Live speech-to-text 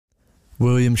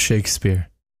William Shakespeare,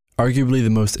 arguably the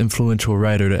most influential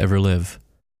writer to ever live,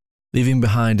 leaving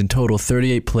behind in total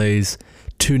 38 plays,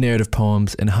 2 narrative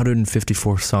poems, and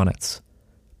 154 sonnets.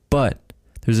 But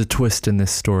there's a twist in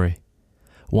this story,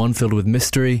 one filled with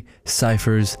mystery,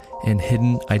 ciphers, and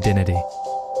hidden identity.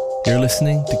 You're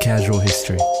listening to Casual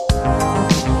History.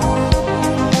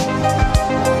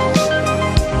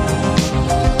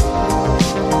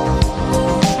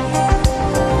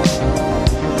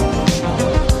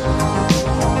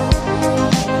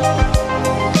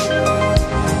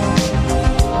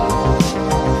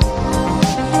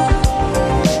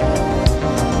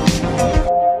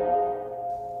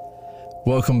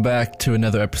 Welcome back to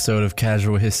another episode of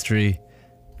Casual History.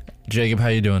 Jacob, how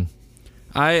you doing?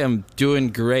 I am doing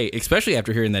great, especially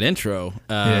after hearing that intro.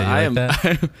 I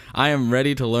am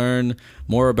ready to learn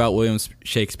more about William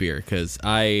Shakespeare because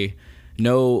I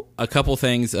know a couple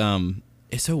things.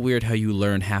 It's so weird how you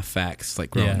learn half facts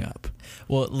like growing up.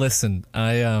 Well, listen,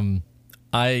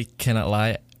 I cannot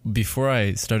lie. Before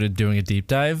I started doing a deep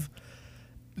dive,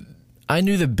 I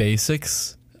knew the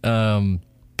basics,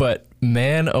 but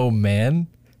man, oh man,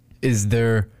 is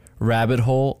there rabbit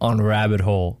hole on rabbit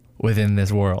hole within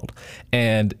this world.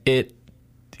 And it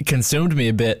consumed me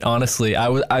a bit, honestly.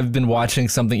 I've been watching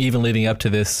something, even leading up to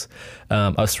this,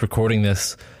 us recording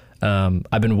this,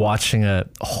 I've been watching a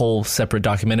whole separate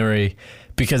documentary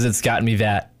because it's gotten me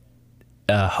that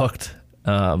hooked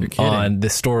on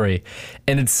this story.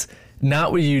 And it's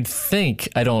not what you'd think.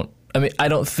 I don't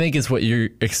think it's what you're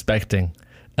expecting.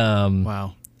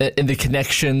 Wow. And the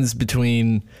connections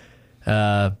between,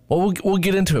 we'll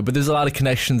get into it, but there's a lot of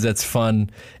connections that's fun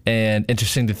and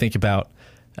interesting to think about.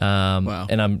 Wow.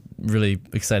 And I'm really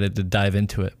excited to dive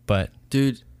into it. But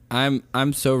dude,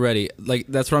 I'm so ready. Like,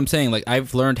 that's what I'm saying. Like,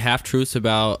 I've learned half truths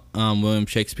about William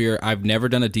Shakespeare. I've never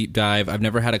done a deep dive. I've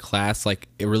never had a class like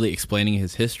really explaining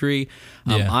his history.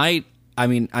 I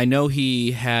mean, I know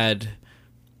there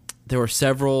were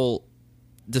several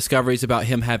discoveries about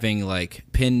him having like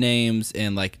pen names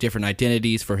and like different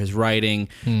identities for his writing.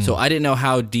 So I didn't know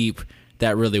how deep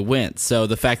that really went. So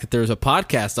the fact that there's a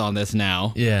podcast on this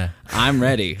now, I'm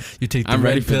ready. You take the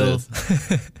red pill.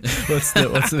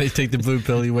 You take the blue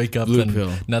pill, you wake up and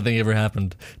pill. Nothing ever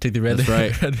happened. Take the red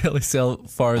pill, you sail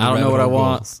far. I don't know what I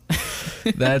want.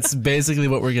 That's basically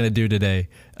what we're going to do today.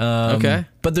 Okay.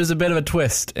 But there's a bit of a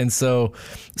twist. And so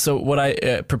what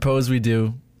I propose we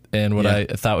do, and what I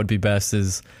thought would be best,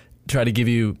 is try to give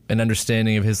you an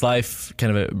understanding of his life,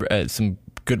 kind of some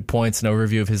good points, an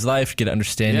overview of his life, get an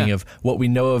understanding of what we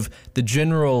know of the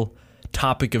general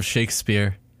topic of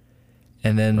Shakespeare,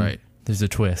 and then there's a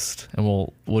twist, and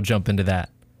we'll jump into that.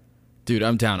 Dude,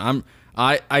 I'm down.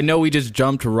 I know we just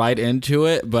jumped right into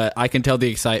it, but I can tell the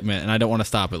excitement, and I don't want to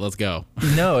stop it. Let's go.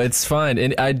 No, it's fine.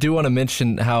 And I do want to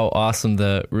mention how awesome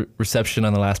the reception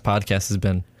on the last podcast has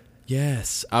been.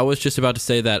 Yes, I was just about to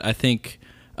say that. I think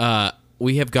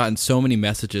we have gotten so many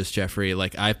messages, Jeffrey.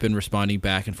 Like, I've been responding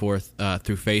back and forth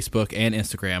through Facebook and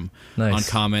Instagram on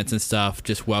comments and stuff,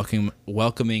 just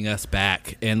welcoming us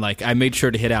back. And like, I made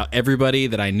sure to hit out everybody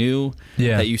that I knew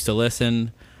that used to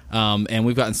listen. And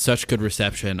we've gotten such good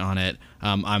reception on it.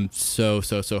 I'm so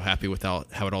happy with how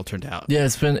it all turned out. Yeah,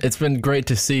 it's been great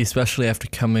to see, especially after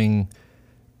coming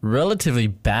relatively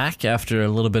back after a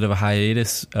little bit of a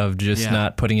hiatus of just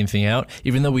not putting anything out.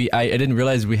 Even though I didn't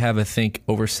realize we have, I think,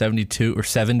 over 72 or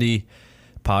 70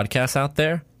 podcasts out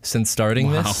there since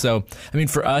starting this. So, I mean,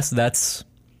 for us, that's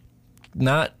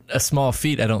not a small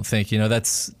feat, I don't think.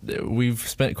 We've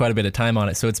spent quite a bit of time on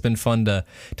it. So it's been fun to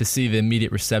see the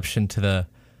immediate reception to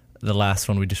the last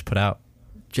one we just put out.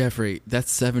 Jeffrey,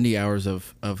 that's 70 hours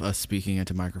of us speaking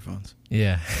into microphones.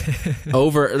 Yeah.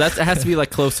 That has to be like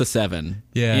close to 7.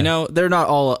 Yeah. They're not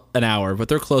all an hour, but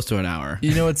they're close to an hour.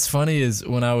 What's funny is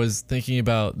when I was thinking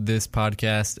about this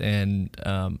podcast and,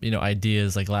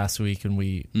 ideas like last week when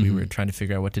we were trying to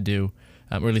figure out what to do,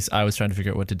 or at least I was trying to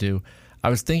figure out what to do, I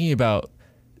was thinking about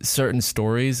certain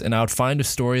stories, and I would find a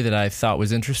story that I thought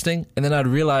was interesting, and then I'd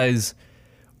realize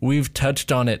we've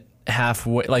touched on it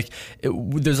halfway.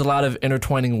 There's a lot of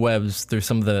intertwining webs through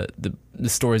some of the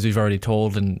stories we've already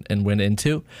told and went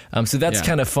into. So that's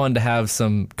kind of fun to have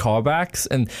some callbacks,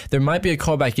 and there might be a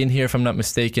callback in here if I'm not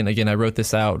mistaken. Again, I wrote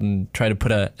this out and tried to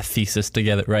put a thesis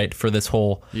together, for this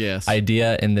whole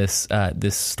idea in this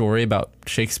story about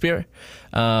Shakespeare.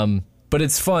 But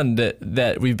it's fun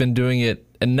that we've been doing it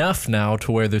enough now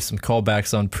to where there's some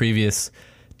callbacks on previous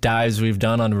dives we've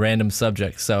done on random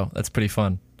subjects. So that's pretty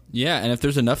fun. Yeah, and if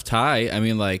there's enough tie, I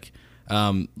mean,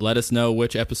 let us know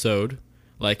which episode,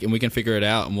 and we can figure it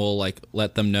out, and we'll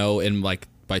let them know in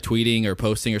by tweeting or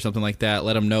posting or something like that.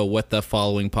 Let them know what the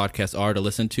following podcasts are to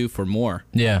listen to for more.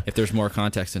 Yeah. If there's more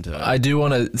context into it. I do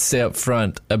want to say up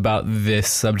front about this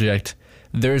subject.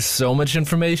 There's so much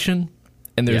information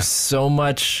and there's so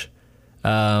much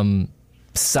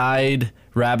side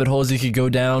rabbit holes you could go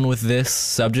down with this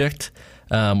subject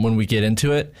when we get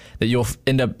into it, that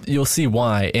you'll see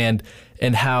why and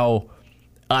how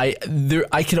I'm going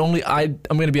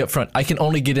to be upfront. I can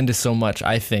only get into so much,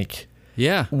 I think.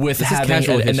 Yeah. With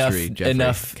having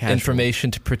enough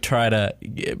information to try to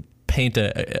paint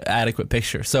a adequate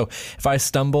picture. So if I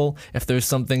stumble, if there's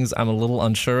some things I'm a little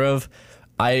unsure of,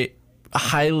 I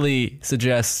highly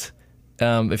suggest,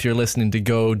 if you're listening, to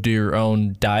go do your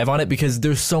own dive on it, because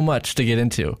there's so much to get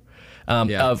into.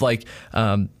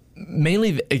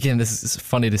 Mainly, again, this is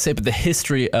funny to say, but the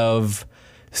history of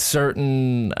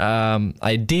certain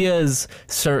ideas,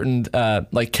 certain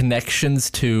connections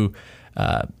to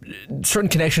certain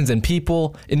connections in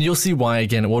people, and you'll see why.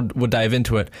 Again, we'll dive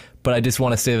into it, but I just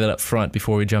want to say that up front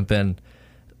before we jump in,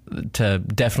 to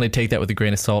definitely take that with a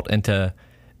grain of salt, and to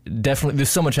definitely, there's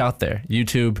so much out there.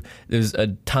 YouTube, there's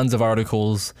tons of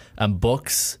articles,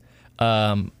 books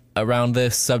around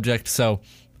this subject. So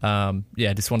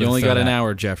just wanted to. You only got an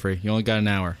hour, Jeffrey. You only got an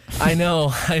hour. I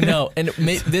know. And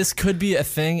this could be a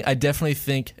thing. I definitely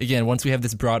think, again, once we have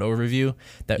this broad overview,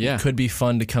 that could be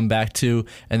fun to come back to,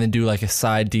 and then do like a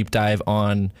side deep dive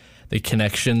on the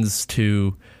connections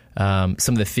to some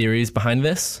of the theories behind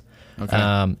this. Okay.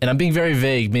 And I'm being very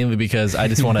vague, mainly because I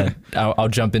just want to. I'll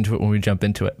jump into it when we jump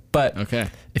into it. But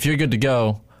if you're good to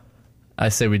go, I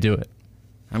say we do it.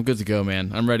 I'm good to go,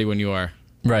 man. I'm ready when you are.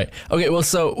 Right. Okay, well,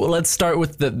 let's start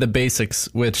with the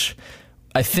basics, which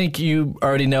I think you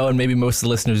already know, and maybe most of the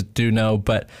listeners do know,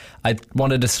 but I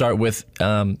wanted to start with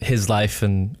his life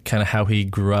and kind of how he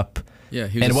grew up. Yeah,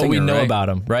 he was and a what singer, we know right? about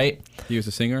him, right? He was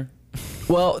a singer?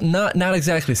 Well, not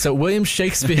exactly. So William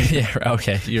Shakespeare... Yeah,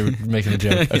 okay, you're making a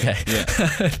joke. Okay.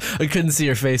 I couldn't see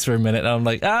your face for a minute, and I'm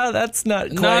like, that's not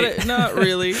quite... Not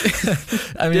really.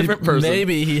 I mean, different person.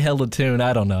 Maybe he held a tune,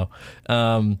 I don't know.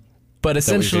 But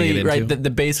essentially, right, the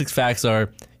basic facts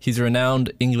are he's a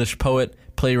renowned English poet,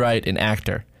 playwright, and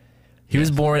actor. He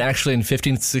was born actually in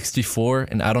 1564,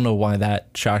 and I don't know why that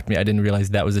shocked me. I didn't realize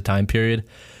that was a time period.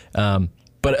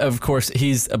 But of course,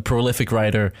 he's a prolific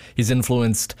writer. He's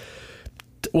influenced,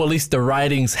 well, at least the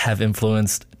writings have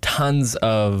influenced tons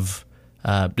of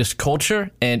just culture,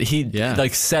 and he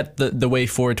set the way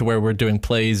forward to where we're doing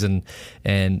plays and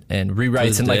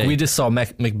rewrites, and like we just saw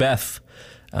Macbeth.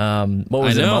 What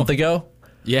was it, a month ago?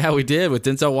 Yeah, we did, with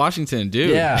Denzel Washington,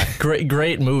 dude. Yeah,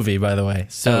 great movie, by the way.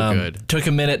 So good. Took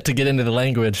a minute to get into the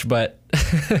language, but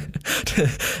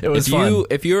it was fun.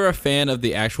 If you're a fan of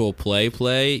the actual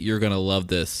play, you're gonna love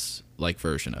this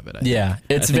version of it. I think.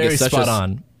 It's very spot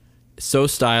on. So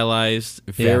stylized,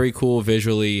 very cool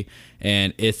visually,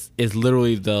 and it's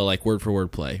literally the word for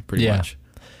word play, pretty much.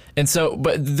 And so,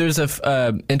 but there's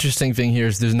a interesting thing here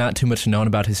is there's not too much known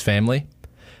about his family.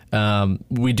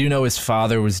 We do know his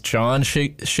father was John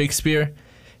Shakespeare.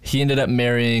 He ended up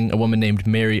marrying a woman named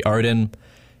Mary Arden,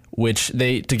 which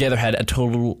they together had a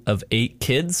total of 8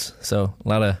 kids. So a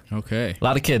lot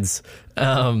of kids.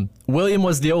 William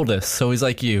was the oldest, so he's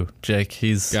like you, Jake.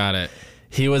 Got it.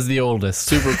 He was the oldest.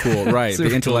 Super cool, right?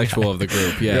 The intellectual of the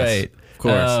group. Yes, right. Of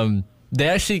course. They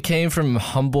actually came from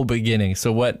humble beginnings.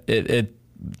 So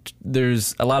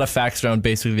there's a lot of facts around.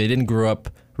 Basically, they didn't grow up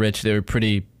rich. They were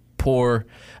pretty poor,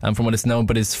 from what is known,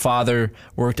 but his father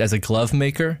worked as a glove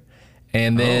maker,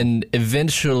 and then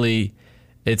eventually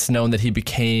it's known that he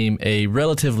became a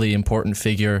relatively important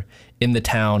figure in the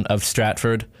town of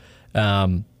Stratford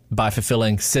by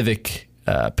fulfilling civic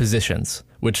positions,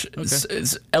 which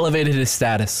is elevated his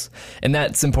status, and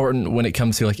that's important when it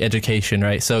comes to education,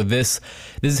 right? So this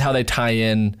is how they tie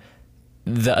in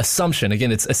the assumption.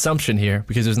 Again, it's assumption here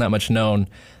because there's not much known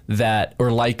that,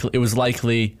 it was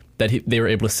likely that they were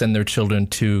able to send their children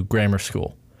to grammar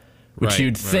school, which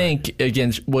you'd think,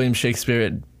 again, William Shakespeare,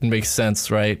 it makes sense,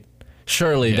 right?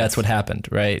 Surely that's what happened,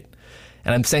 right?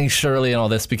 And I'm saying surely and all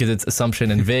this because it's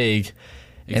assumption and vague,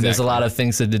 and there's a lot of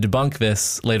things to debunk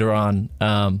this later on.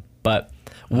 But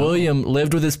William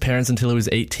lived with his parents until he was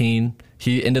 18.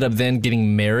 He ended up then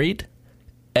getting married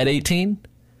at 18.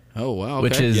 Oh, wow. Okay.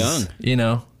 Which is young.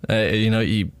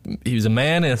 He was a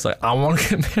man, and it's like, I want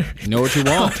to get married. You know what you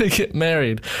want. I want to get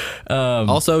married.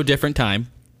 Also, different time.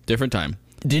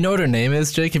 Do you know what her name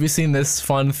is, Jake? Have you seen this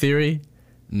fun theory?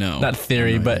 No. Not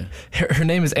theory, but her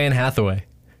name is Anne Hathaway.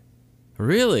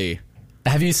 Really?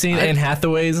 Have you seen Anne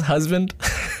Hathaway's husband?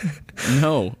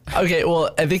 No. Okay,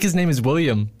 well, I think his name is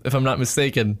William, if I'm not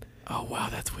mistaken. Oh, wow,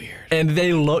 that's weird. And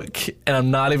they look, and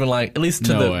I'm not even lying, at least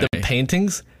to the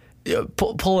paintings.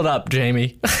 Pull it up,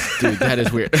 Jamie. Dude, that is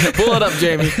weird. Pull it up,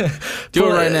 Jamie. Do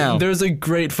it right now. There's a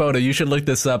great photo. You should look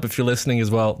this up if you're listening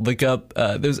as well. Look up,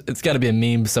 it's got to be a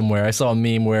meme somewhere. I saw a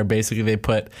meme where basically they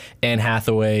put Anne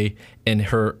Hathaway and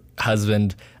her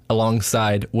husband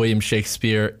alongside William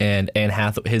Shakespeare and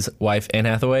his wife, Anne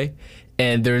Hathaway.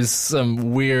 And there's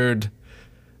some weird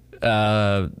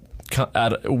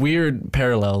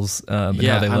parallels. Yeah, how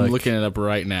they I'm look. looking it up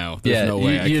right now. There's no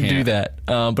way you I can't do that.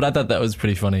 But I thought that was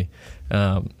pretty funny.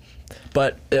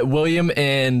 But William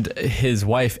and his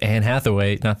wife, Anne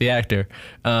Hathaway, not the actor,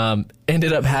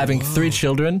 ended up having 3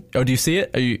 children. Oh, do you see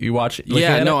it? Are you watch it?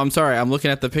 Yeah, no, I'm sorry. I'm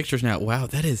looking at the pictures now. Wow,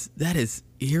 that is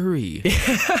eerie.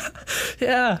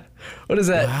 Yeah. What is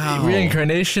that? Wow.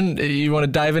 Reincarnation? You want to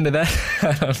dive into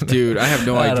that? Dude, I have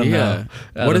no idea.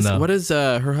 What does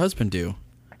her husband do?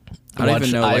 I don't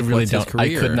even know. I really what's his don't.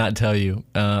 career? I could not tell you.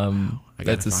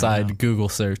 That's a side Google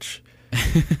search.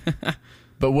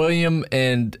 But William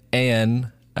and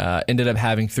Anne ended up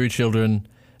having 3 children.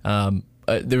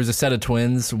 There was a set of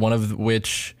twins, one of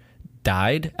which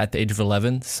died at the age of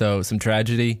 11. So some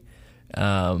tragedy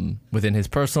within his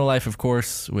personal life, of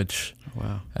course, which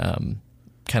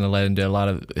kind of led into a lot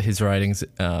of his writings,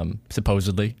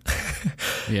 supposedly.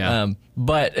 Yeah.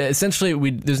 But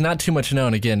essentially, there's not too much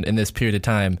known, again, in this period of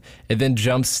time. It then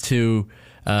jumps to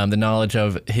the knowledge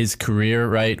of his career,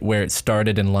 right, where it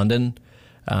started in London.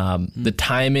 The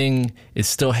timing is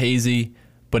still hazy,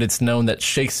 but it's known that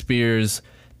Shakespeare's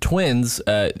twins,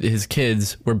 his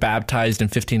kids, were baptized in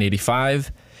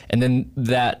 1585, and then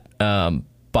that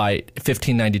by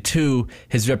 1592,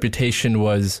 his reputation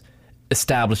was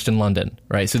established in London,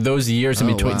 right? So those years in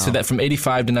between, so that from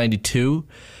 85 to 92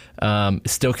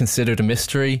 is still considered a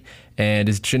mystery and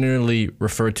is generally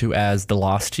referred to as the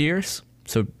lost years.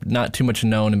 So not too much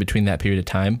known in between that period of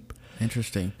time.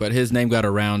 Interesting. But his name got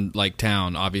around like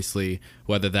town, obviously,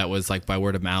 whether that was like by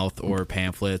word of mouth or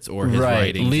pamphlets or his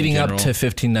writings leading in up to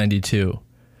 1592.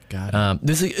 Got it.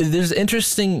 There's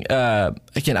interesting,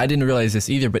 again, I didn't realize this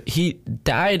either, but he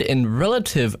died in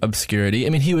relative obscurity. I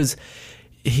mean,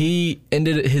 he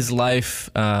ended his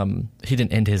life, he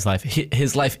didn't end his life,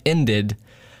 his life ended,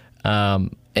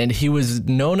 and he was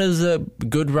known as a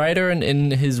good writer in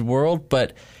his world,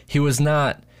 but he was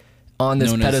not on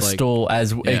this pedestal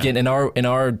as again in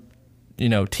our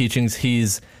teachings,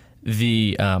 he's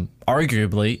the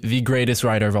arguably the greatest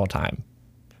writer of all time.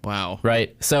 Wow.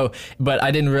 Right. So, but I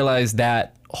didn't realize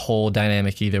that whole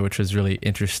dynamic either, which was really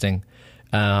interesting.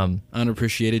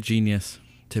 Unappreciated genius.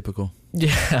 Typical.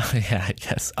 Yeah, I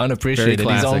guess. Unappreciated.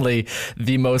 He's only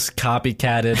the most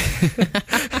copycatted.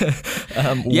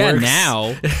 Works.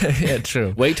 Now. Yeah,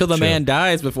 true. Wait till the man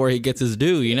dies before he gets his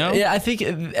due, you know? Yeah, I think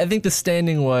the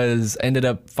standing was, ended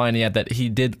up finding out that he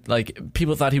did, like,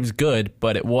 people thought he was good,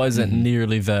 but it wasn't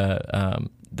nearly the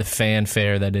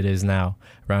fanfare that it is now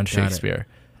around Shakespeare.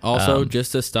 Also,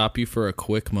 just to stop you for a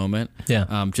quick moment,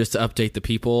 just to update the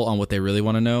people on what they really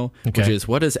want to know, which is,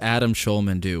 what does Adam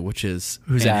Schulman do? Which is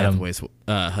who's Anne Adam? Hathaway's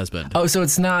husband. Oh, so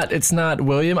it's not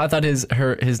William. I thought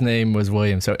his name was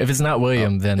William. So if it's not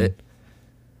William, then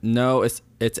no, it's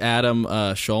Adam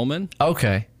Schulman.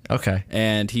 Okay.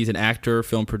 And he's an actor,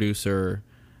 film producer.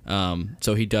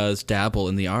 So he does dabble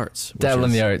in the arts. Dabble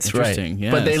in the arts, interesting. Right?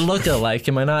 Yes. But they look alike.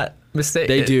 Am I not mistaken?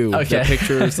 They do. Okay. The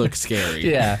pictures look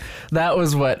scary. Yeah, that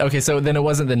was what. Okay, so then it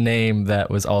wasn't the name that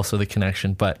was also the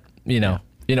connection, but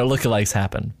lookalikes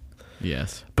happen.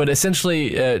 Yes. But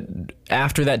essentially,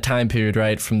 after that time period,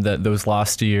 right, from those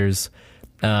lost years,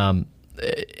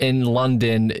 in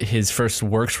London, his first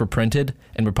works were printed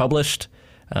and were published.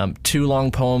 2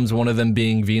 long poems, one of them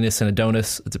being Venus and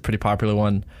Adonis. It's a pretty popular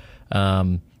one.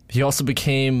 He also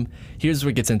became, here's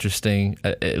what gets interesting,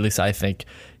 at least I think,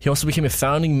 he also became a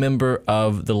founding member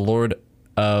of the Lord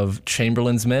of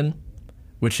Chamberlain's Men,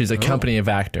 which is a company of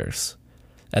actors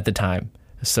at the time.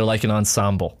 So like an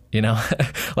ensemble,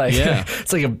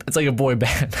 it's like a boy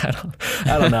band. I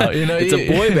don't know, it's a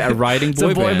boy band, it's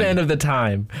a boy band of the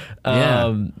time.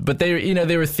 But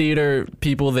they were theater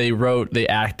people. They wrote, they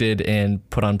acted, and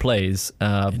put on plays.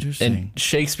 Interesting. And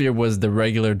Shakespeare was the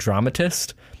regular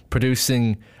dramatist,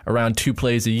 producing around 2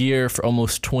 plays a year for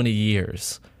almost 20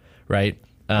 years, right?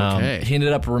 He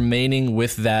ended up remaining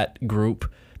with that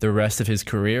group the rest of his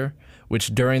career,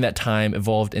 which during that time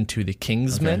evolved into the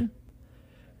King's Men,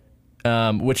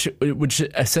 which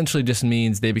essentially just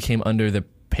means they became under the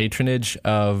patronage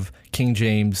of King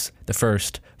James I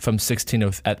from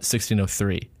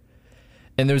 1603.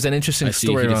 And there's an interesting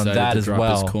story around that as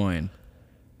well. His coin.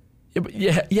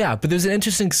 Yeah, but there's an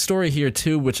interesting story here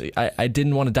too, which I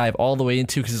didn't want to dive all the way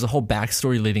into because there's a whole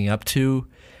backstory leading up to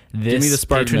this. Give me the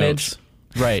spark patronage. Notes.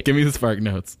 Right. Give me the spark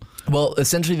notes. Well,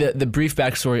 essentially, the brief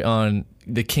backstory on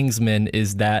the Kingsmen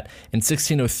is that in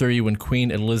 1603, when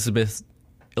Queen Elizabeth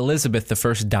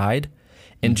I died,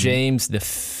 and James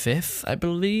V, I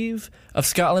believe, of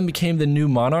Scotland became the new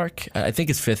monarch. I think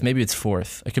it's fifth, maybe it's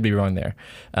fourth. I could be wrong there.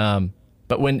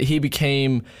 But when he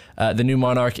became the new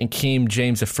monarch and King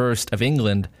James I of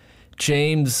England,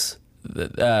 James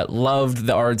loved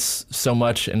the arts so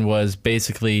much and was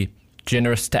basically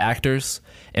generous to actors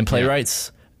and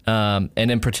playwrights. And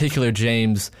in particular,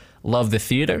 James loved the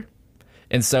theater.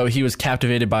 And so he was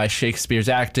captivated by Shakespeare's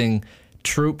acting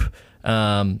troupe,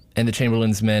 and the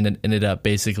Chamberlain's Men ended up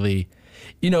basically,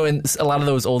 in a lot of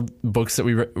those old books that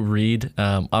we read,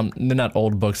 they're not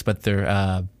old books, but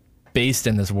they're based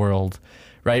in this world,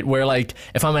 right? Where, like,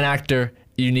 if I'm an actor,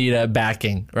 you need a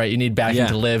backing, right? You need backing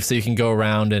to live so you can go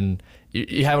around and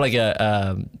you have like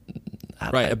a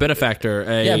benefactor.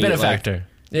 A benefactor. Like,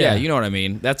 yeah, you know what I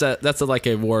mean. That's like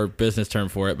a war business term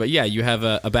for it. But yeah, you have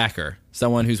a backer,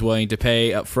 someone who's willing to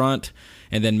pay up front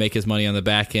and then make his money on the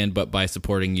back end, but by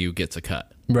supporting you gets a cut.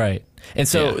 Right. And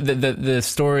so the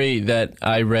story that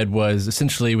I read was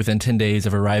essentially within 10 days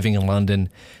of arriving in London,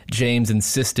 James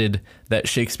insisted that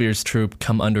Shakespeare's troupe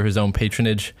come under his own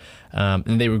patronage,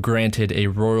 and they were granted a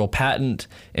royal patent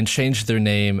and changed their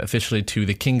name officially to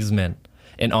the Kingsmen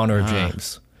in honor of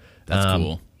James. That's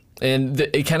cool. And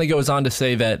it kind of goes on to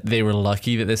say that they were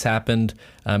lucky that this happened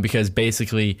because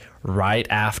basically right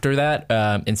after that,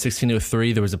 in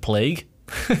 1603, there was a plague.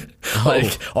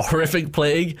 Like a horrific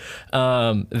plague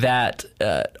that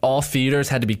all theaters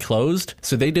had to be closed.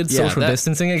 So they did social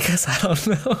distancing, I guess. I don't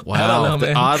know. Wow. I don't know,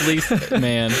 man. Oddly,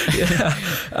 man.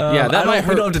 That might hurt.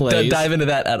 We don't have to dive into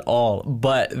that at all,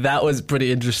 but that was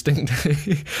pretty interesting to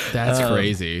me. That's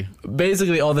crazy.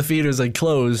 Basically, all the theaters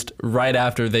closed right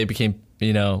after they became,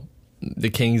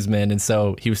 the Kingsmen, and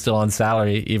so he was still on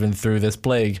salary even through this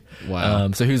plague.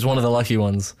 Wow. So he was one of the lucky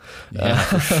ones. Yeah,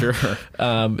 for sure.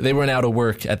 They weren't out of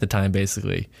work at the time,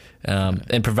 basically,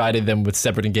 and provided them with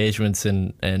separate engagements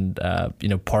and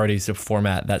parties to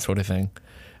format, that sort of thing,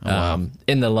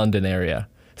 in the London area.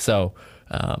 So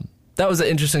that was an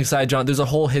interesting side, John. There's a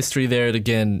whole history there. And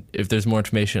again, if there's more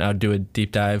information, I'll do a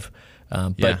deep dive.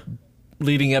 But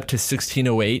leading up to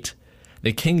 1608,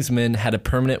 the Kingsmen had a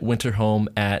permanent winter home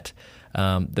at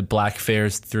the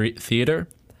Blackfriars Theatre,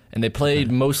 and they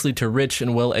played mostly to rich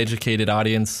and well-educated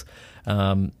audience,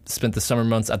 spent the summer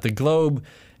months at the Globe,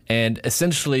 and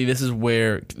essentially this is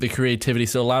where the creativity,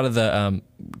 so a lot of the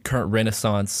current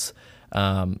Renaissance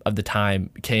of the time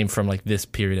came from this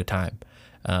period of time.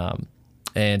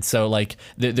 And so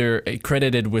they're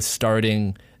credited with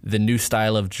starting the new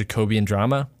style of Jacobean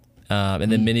drama,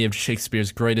 and then many of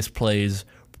Shakespeare's greatest plays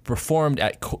performed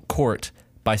at court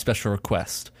by special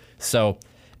request. So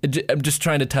I'm just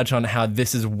trying to touch on how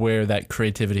this is where that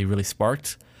creativity really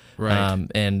sparked. Right.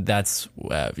 And that's,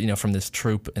 from this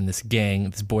troupe and this gang,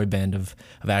 this boy band of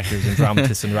actors and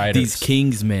dramatists and writers. These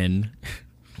Kingsmen.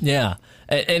 Yeah.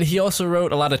 And he also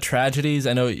wrote a lot of tragedies.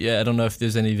 I don't know if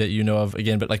there's any that you know of,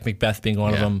 again, but Macbeth being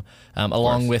one of them,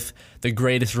 along with the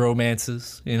greatest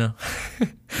romances,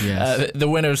 Yes. The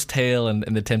Winter's Tale and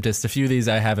The Tempest. A few of these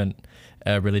I haven't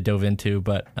really dove into,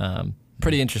 but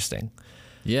pretty interesting.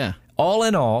 Yeah. All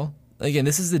in all, again,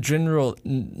 this is the general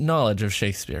knowledge of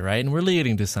Shakespeare, right? And we're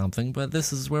leading to something, but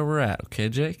this is where we're at, okay,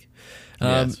 Jake?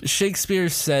 Yes. Shakespeare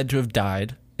is said to have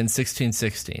died in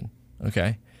 1616,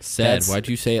 okay? Said. Why'd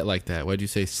you say it like that? Why'd you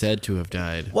say said to have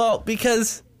died? Well,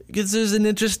 because there's an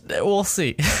interest. We'll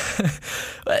see.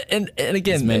 and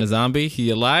again, is man a zombie? He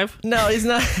alive? No, he's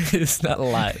not. He's not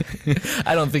alive.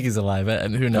 I don't think he's alive.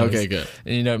 And who knows? Okay, good.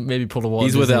 And, maybe pulled a Walt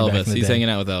He's with Disney Elvis. He's hanging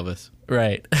out with Elvis.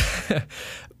 Right.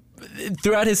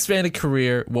 Throughout his span of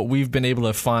career, what we've been able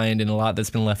to find and a lot that's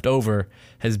been left over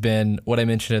has been what I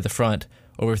mentioned at the front: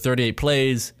 over 38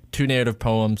 plays, 2 narrative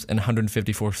poems, and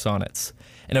 154 sonnets,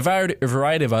 and a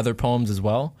variety of other poems as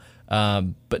well.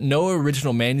 But no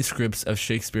original manuscripts of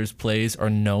Shakespeare's plays are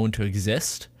known to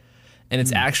exist. And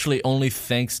it's actually only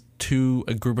thanks to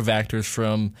a group of actors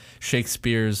from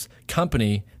Shakespeare's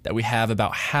company that we have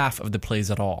about half of the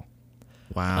plays at all.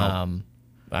 Wow.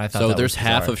 I thought so there's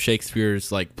half of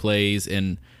Shakespeare's plays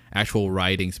and actual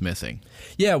writings missing.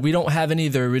 Yeah, we don't have any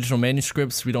of the original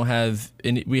manuscripts. We don't have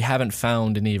any. We haven't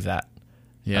found any of that.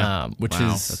 Yeah, which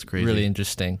is that's crazy. Really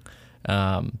interesting.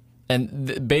 And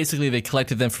basically, they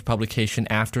collected them for publication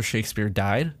after Shakespeare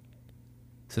died.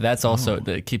 So that's also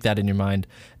to keep that in your mind,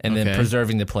 and then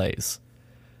preserving the plays.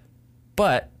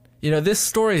 But this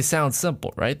story sounds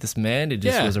simple, right? This man, he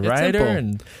just was a writer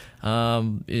and,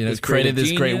 created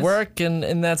this great work,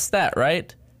 and that's that,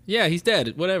 right? Yeah, he's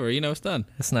dead. Whatever, it's done.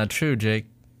 That's not true, Jake.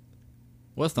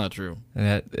 What's not true?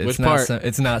 Which part?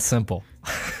 It's not simple.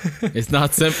 It's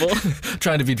not simple.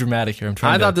 Trying to be dramatic here.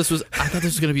 I thought this was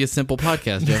going to be a simple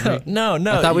podcast, Jeffrey. No.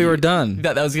 I thought we were done.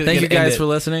 That was Thank you guys for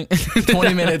listening.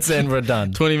 20 minutes in, we're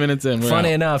done. 20 minutes in,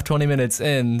 Funny enough, 20 minutes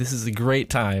in, this is a great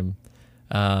time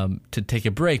to take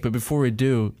a break. But before we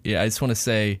do, I just want to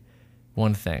say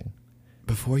one thing.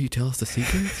 Before you tell us the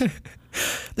secrets?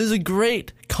 There's a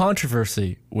great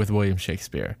controversy with William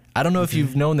Shakespeare. I don't know if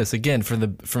you've known this. Again,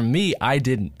 for me, I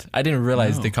didn't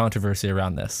realize the controversy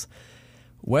around this.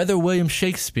 Whether William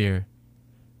Shakespeare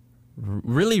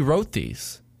really wrote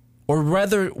these, or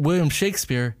whether William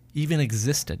Shakespeare even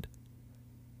existed.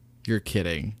 You're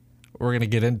kidding. We're going to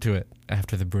get into it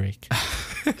after the break.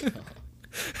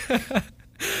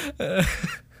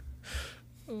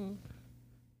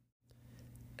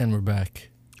 And we're back.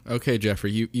 Okay,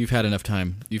 Jeffrey, you've had enough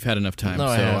time. No, so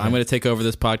I'm going to take over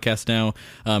this podcast now.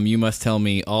 You must tell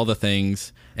me all the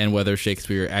things and whether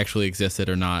Shakespeare actually existed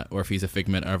or not, or if he's a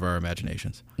figment of our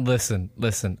imaginations. Listen.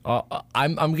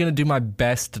 I'm going to do my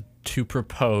best to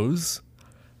propose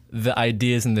the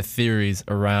ideas and the theories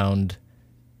around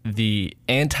the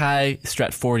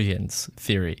anti-Stratfordians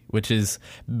theory, which is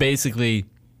basically...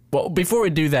 Well, before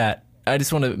we do that, I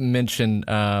just want to mention...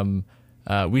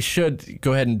 we should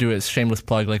go ahead and do a shameless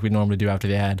plug like we normally do after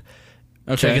the ad.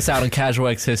 Okay. Check us out on Casual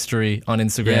X History, on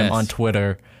Instagram, on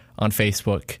Twitter, on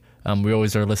Facebook. We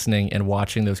always are listening and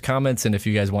watching those comments, and if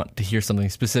you guys want to hear something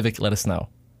specific, let us know.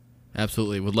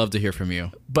 Absolutely. Would love to hear from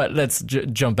you. But let's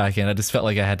jump back in. I just felt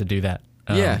like I had to do that.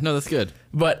 That's good.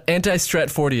 But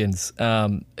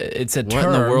anti-Stratfordians, it's a term.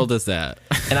 What in the world is that?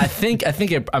 And I think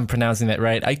I'm pronouncing that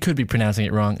right. I could be pronouncing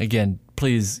it wrong. Again,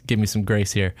 please give me some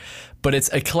grace here. But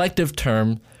it's a collective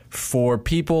term for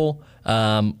people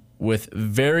with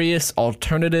various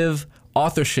alternative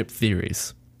authorship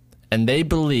theories. And they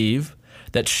believe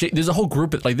that there's a whole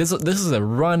group of, like, this is a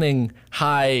running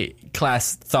high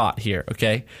class thought here,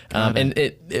 okay? And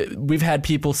we've had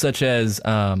people such as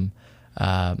some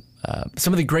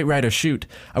of the great writers. Shoot,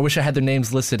 I wish I had their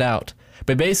names listed out.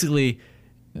 But basically,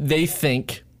 they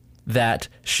think that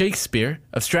Shakespeare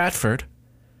of Stratford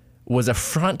was a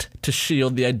front to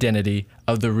shield the identity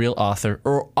of the real author,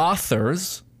 or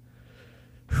authors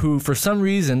who, for some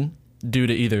reason, due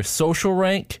to either social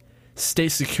rank,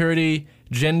 state security,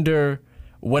 gender,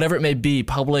 whatever it may be,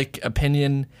 public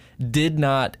opinion, did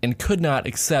not and could not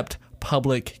accept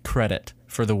public credit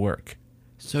for the work.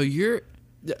 So you're...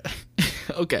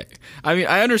 Okay. I mean,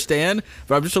 I understand,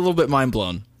 but I'm just a little bit mind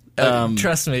blown.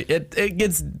 Trust me, it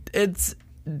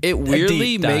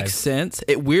weirdly makes sense.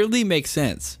 It weirdly makes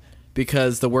sense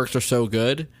because the works are so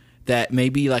good that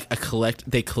maybe like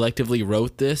they collectively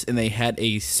wrote this and they had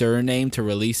a surname to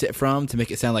release it from to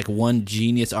make it sound like one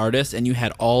genius artist, and you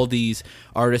had all these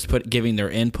artists giving their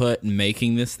input and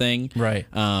making this thing. Right.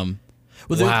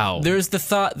 There's the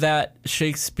thought that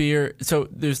Shakespeare... So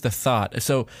there's the thought.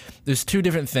 So there's two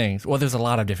different things. Well, there's a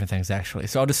lot of different things, actually.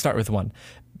 So I'll just start with one.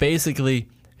 Basically,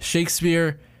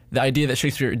 Shakespeare... The idea that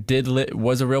Shakespeare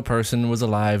was a real person, was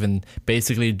alive, and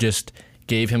basically just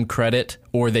gave him credit,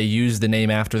 or they used the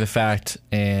name after the fact.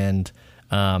 And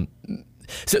so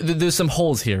there's some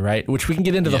holes here, right? Which we can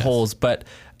get into the holes. But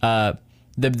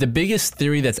the biggest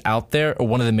theory that's out there, or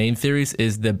one of the main theories,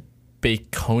 is the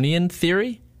Baconian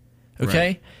theory. Okay,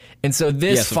 right. And so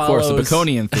this follows... Of course, the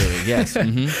Baconian theory, yes.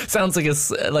 Mm-hmm. Sounds like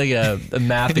a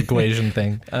math equation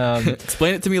thing.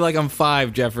 Explain it to me like I'm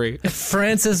 5, Jeffrey.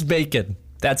 Francis Bacon.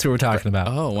 That's who we're talking about.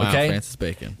 Oh, wow, okay? Francis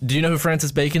Bacon. Do you know who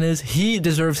Francis Bacon is? He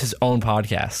deserves his own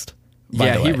podcast.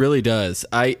 Yeah, he really does.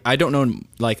 I don't know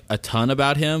like a ton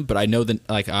about him, but I know that,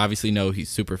 like, I obviously know he's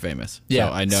super famous. Yeah,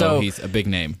 so I know he's a big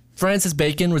name. Francis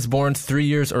Bacon was born 3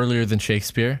 years earlier than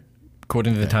Shakespeare.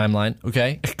 According to the timeline,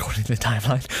 okay? According to the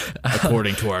timeline.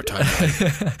 According to our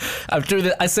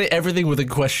timeline. I say everything with a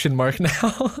question mark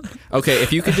now. Okay,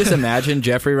 if you could just imagine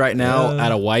Jeffrey right now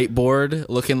at a whiteboard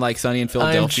looking like Sunny in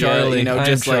Philadelphia. I am Charlie.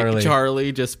 Just like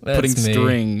Charlie just putting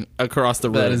string across the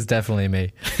room. That is definitely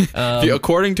me.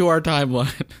 According to our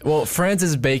timeline. Well,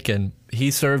 Francis Bacon,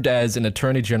 he served as an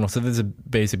attorney general. So this is a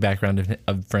basic background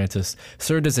of Francis.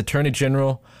 Served as attorney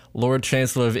general, Lord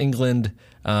Chancellor of England,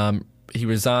 he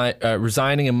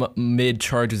resigning amid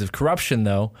charges of corruption,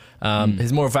 though.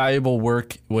 His more valuable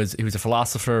work was he was a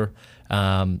philosopher,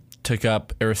 took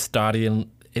up Aristotle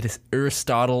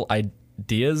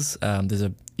ideas. There's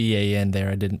a EAN there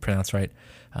I didn't pronounce right.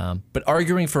 But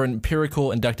arguing for an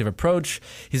empirical inductive approach,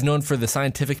 he's known for the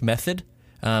scientific method,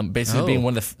 basically being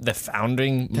one of the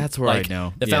founding. That's where I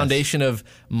know the foundation of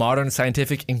modern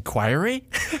scientific inquiry.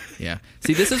 Yeah.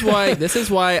 See, this is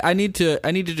why I need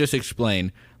to just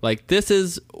explain. Like, this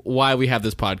is why we have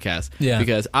this podcast. Yeah.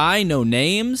 Because I know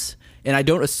names and I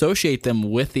don't associate them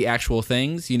with the actual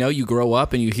things. You know, you grow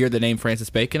up and you hear the name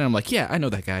Francis Bacon, and I'm like, yeah, I know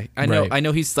that guy. I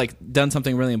know he's like done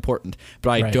something really important,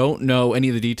 but I don't know any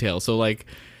of the details. So like,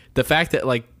 the fact that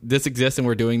like this exists and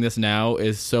we're doing this now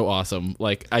is so awesome.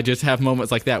 Like, I just have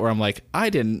moments like that where I'm like,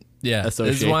 I didn't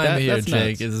associate this is why that. I'm here, That's Jake.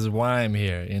 nuts. This is why I'm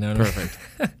here. You know, Perfect.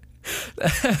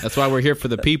 That's why we're here, for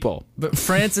the people. But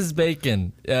Francis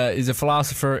Bacon is a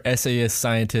philosopher, essayist,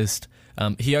 scientist.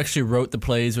 He actually wrote the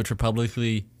plays which were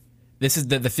publicly. This is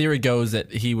the theory goes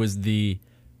that he was the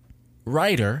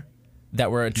writer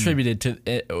that were attributed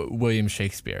to William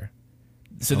Shakespeare.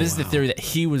 So this is the theory that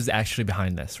he was actually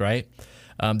behind this, right?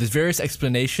 There's various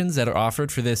explanations that are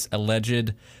offered for this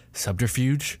alleged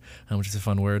subterfuge, which is a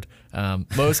fun word.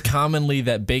 Most commonly,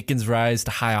 that Bacon's rise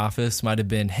to high office might have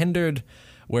been hindered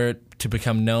were to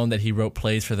become known that he wrote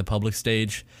plays for the public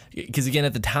stage. Because again,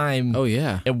 at the time,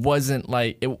 it wasn't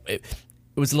like it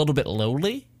was a little bit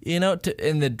lowly, you know,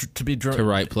 to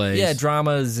write plays. Yeah,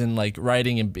 dramas and like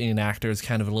writing and being an actor is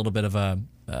kind of a little bit of a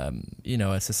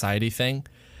a society thing,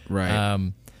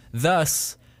 right?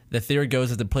 Thus, the theory goes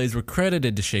that the plays were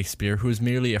credited to Shakespeare, who was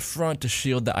merely a front to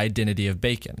shield the identity of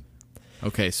Bacon.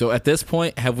 Okay, so at this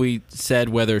point, have we said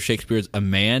whether Shakespeare's a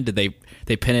man? Did they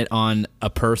pin it on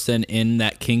a person in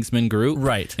that Kingsman group?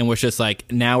 Right. And was just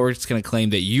like, now we're just going to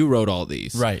claim that you wrote all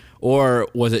these. Right. Or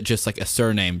was it just like a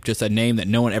surname, just a name that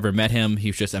no one ever met him? He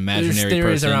was just an imaginary person. There's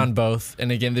theories around both.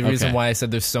 And again, the reason why I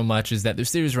said there's so much is that there's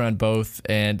theories around both,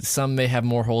 and some may have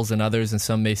more holes than others, and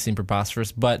some may seem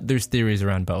preposterous, but there's theories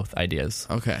around both ideas.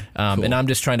 Okay. Cool. And I'm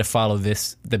just trying to follow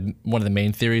one of the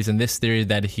main theories, and this theory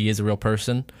that he is a real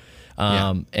person.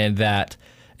 And that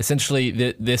essentially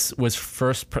this was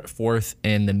first put forth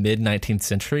in the mid-19th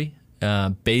century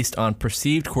based on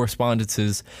perceived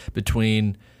correspondences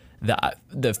between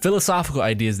the philosophical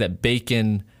ideas that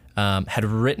Bacon had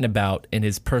written about in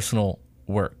his personal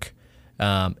work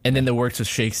and then the works of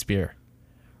Shakespeare,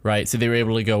 right? So they were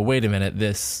able to go, wait a minute,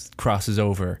 this crosses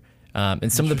over.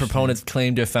 And some of the proponents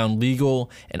claim to have found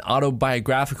legal and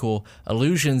autobiographical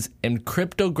allusions in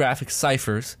cryptographic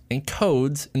ciphers and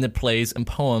codes in the plays and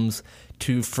poems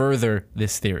to further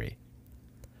this theory.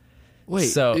 Wait,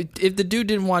 so if the dude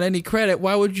didn't want any credit,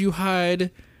 why would you hide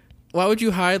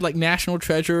like National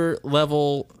Treasure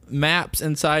level maps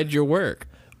inside your work?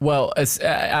 Well,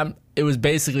 it was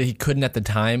basically he couldn't at the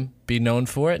time be known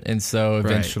for it, and so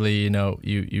eventually,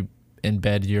 you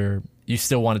embed you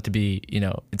still want it to be,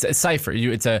 it's a cipher.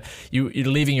 You're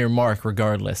leaving your mark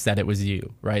regardless that it was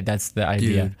you, right? That's the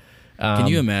idea. Dude, can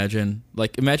you imagine?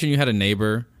 Like, imagine you had a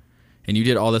neighbor and you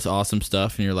did all this awesome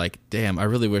stuff and you're like, damn, I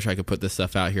really wish I could put this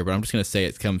stuff out here, but I'm just going to say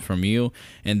it comes from you.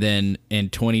 And then in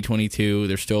 2022,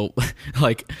 there's still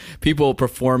like people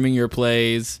performing your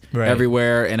plays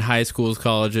everywhere in high schools,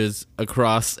 colleges,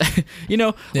 across,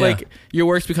 like your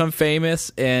works become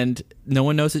famous and no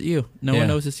one knows it's you. No one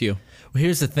knows it's you. Well,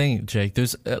 here's the thing, Jake.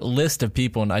 There's a list of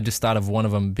people, and I just thought of one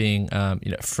of them being,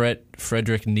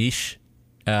 Friedrich Nietzsche.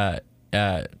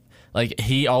 Like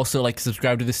he also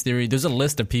subscribed to this theory. There's a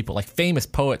list of people, like famous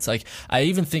poets. Like I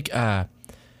even think,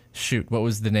 what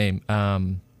was the name?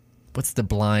 What's the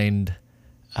blind?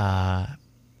 Who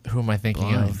am I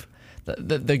thinking of?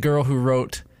 The girl who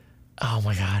wrote. Oh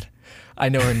my God, I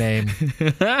know her name.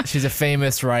 She's a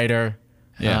famous writer.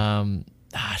 Yeah.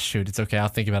 It's okay. I'll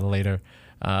think about it later.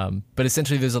 But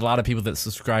essentially, there's a lot of people that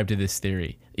subscribe to this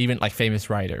theory, even like famous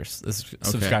writers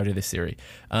subscribe to this theory.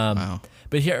 Wow.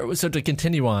 But here, so to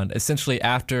continue on, essentially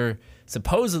after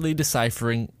supposedly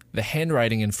deciphering the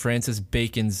handwriting in Francis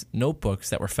Bacon's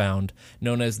notebooks that were found,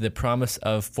 known as the Promise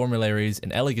of Formularies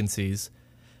and Elegancies,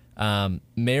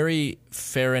 Mary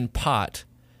Farren Pott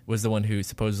was the one who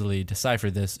supposedly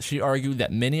deciphered this. She argued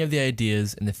that many of the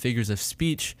ideas and the figures of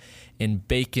speech in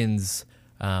Bacon's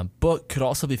book could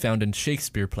also be found in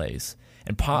Shakespeare plays.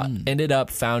 And Pott ended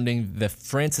up founding the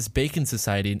Francis Bacon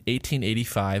Society in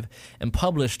 1885 and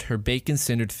published her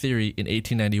Bacon-centered theory in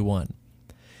 1891.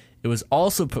 It was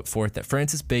also put forth that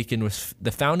Francis Bacon was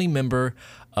the founding member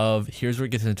of, here's where it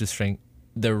gets interesting,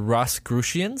 the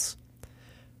Rosicrucians,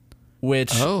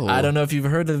 which I don't know if you've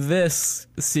heard of this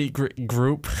secret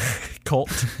group,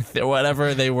 cult,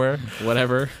 whatever they were.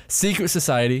 Whatever. Secret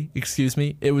society, excuse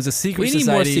me. It was a secret society.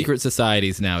 We need more secret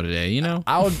societies now today,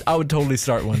 I would totally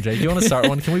start one, Jay. Do you want to start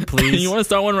one? Can we please? You want to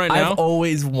start one right now? I've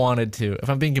always wanted to.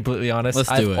 If I'm being completely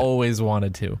honest, I've always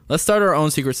wanted to. Let's start our own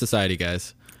secret society,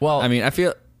 guys. Well, I mean, I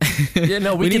feel Yeah,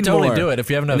 no, we can totally do it if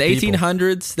we have enough people. In the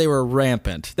 1800s, they were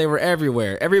rampant. They were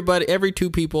everywhere. Every two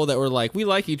people that were like, we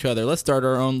like each other. Let's start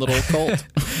our own little cult.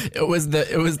 It was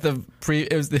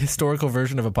the historical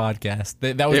version of a podcast.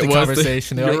 That was the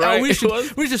conversation. They were like,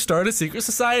 right. we should start a secret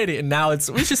society, and now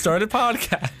we should start a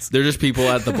podcast. They're just people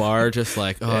at the bar, just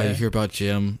like, oh, you hear about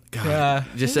Jim? God,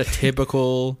 just a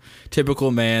typical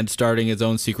man starting his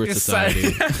own secret society.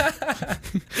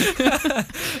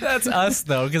 That's us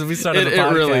though, because we started a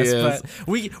podcast. It really is. But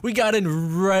we got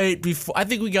in right before. I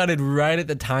think we got in right at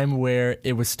the time where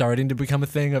it was starting to become a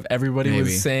thing of everybody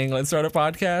was saying, "Let's start a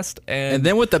podcast." And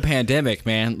then with the pandemic,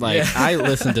 man, I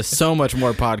listened to so much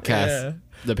more podcasts. Yeah.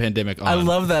 The pandemic on. I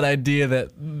love that idea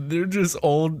that they're just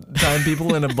old time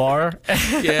people in a bar.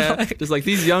 Yeah, just like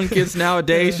these young kids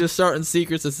nowadays just starting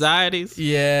secret societies.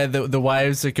 Yeah, the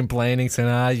wives are complaining,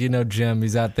 saying, Jim,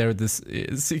 he's out there with this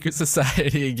secret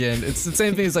society again. It's the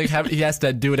same thing as like he has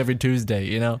to do it every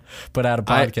Tuesday, put out a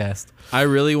podcast. I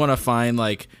really want to find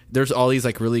there's all these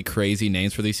really crazy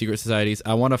names for these secret societies.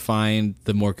 I want to find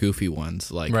the more goofy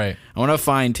ones. Right. I want to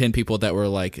find 10 people that were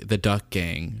like the Duck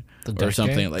Gang. Or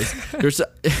something like there's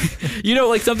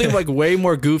something way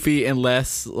more goofy and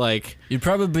less you'd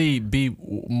probably be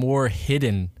more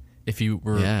hidden if you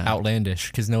were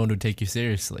outlandish because no one would take you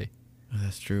seriously. Oh,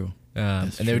 that's true.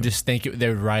 They would just think they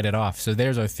would write it off. So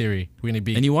there's our theory. We're gonna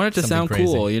be and you want it to sound crazy.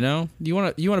 Cool, you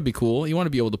want to be cool. You want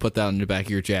to be able to put that on the back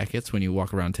of your jackets when you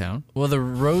walk around town. Well, the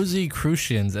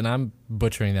Rosicrucians, and I'm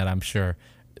butchering that, I'm sure.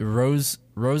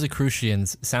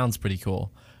 Rosicrucians sounds pretty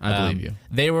cool. I believe you.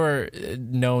 They were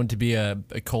known to be a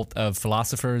cult of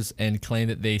philosophers and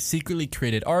claimed that they secretly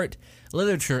created art,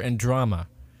 literature, and drama,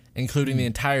 including the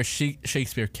entire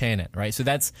Shakespeare canon, right? So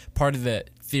that's part of the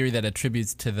theory that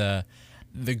attributes to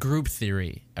the group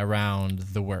theory around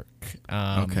the work.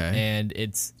 And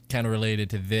it's kind of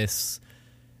related to this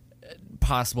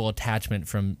possible attachment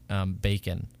from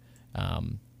Bacon.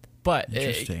 But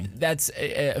that's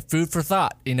food for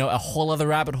thought, a whole other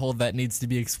rabbit hole that needs to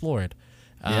be explored.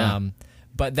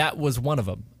 But that was one of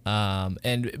them.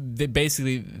 And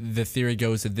basically the theory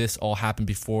goes that this all happened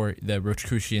before the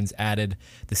Rosicrucians added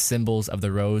the symbols of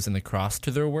the rose and the cross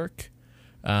to their work.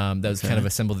 That was kind of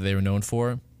a symbol that they were known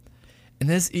for. And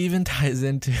this even ties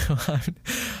into,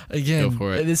 again, go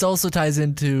for it. This also ties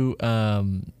into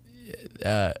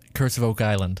Curse of Oak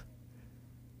Island.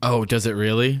 Oh, does it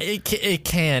really? It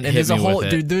can. And there's a whole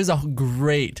there's a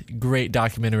great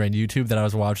documentary on YouTube that I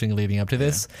was watching leading up to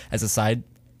this as a side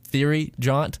theory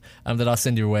jaunt that I'll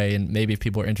send your way, and maybe if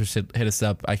people are interested, hit us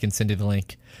up. I can send you the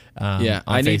link. On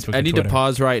Facebook I need to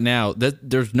pause right now.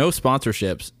 There's no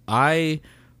sponsorships. I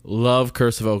love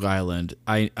Curse of Oak Island.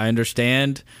 I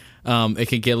understand it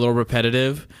can get a little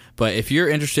repetitive, but if you're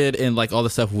interested in all the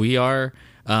stuff we are,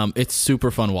 it's super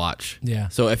fun watch. Yeah.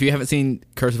 So if you haven't seen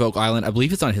Curse of Oak Island, I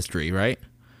believe it's on History, right?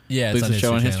 Yeah, it's on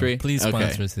show on History. Please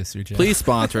sponsor us, History Channel. Please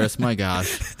sponsor us. My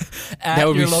gosh, that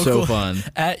would be so fun.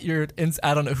 I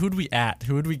don't know, who'd we at?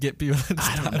 Who would we get people?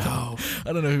 I don't know.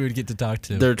 I don't know who we'd get to talk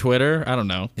to. Their Twitter? I don't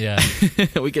know. Yeah,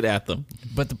 we could at them.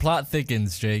 But the plot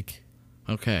thickens, Jake.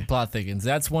 Okay. Plot thickens.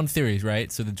 That's one theory,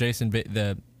 right? So the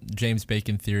James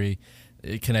Bacon theory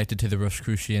connected to the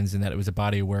Rosicrucians, and that it was a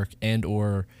body of work and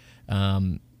or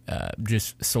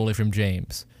just solely from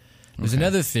James. There's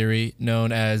another theory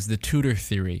known as the Tudor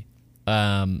theory,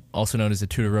 also known as the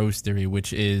Tudor Rose theory,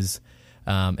 which is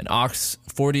an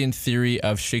Oxfordian theory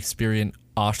of Shakespearean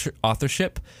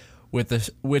authorship,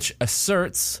 which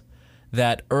asserts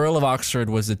that Earl of Oxford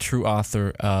was the true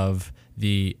author of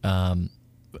the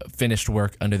finished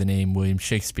work under the name William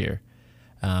Shakespeare.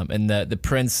 And the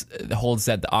prince holds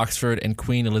that the Oxford and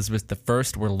Queen Elizabeth I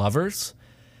were lovers.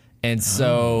 And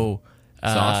so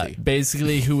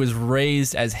basically who was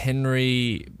raised as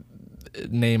Henry,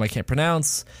 name I can't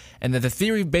pronounce, and that the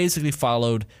theory basically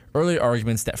followed earlier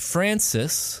arguments that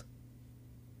Francis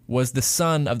was the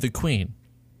son of the Queen.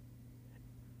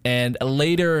 And a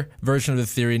later version of the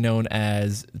theory known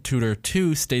as Tudor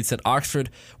II states that Oxford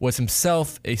was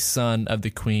himself a son of the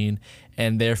Queen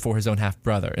and therefore his own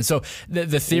half-brother. And so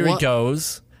the theory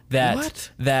goes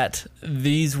that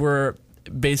these were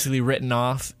basically written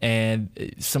off, and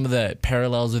some of the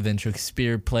parallels within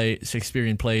Shakespearean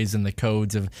plays and the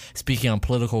codes of speaking on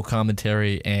political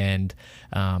commentary and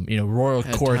royal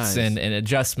courts and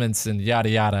adjustments and yada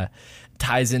yada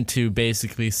ties into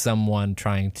basically someone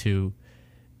trying to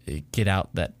get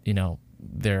out that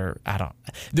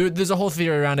there's a whole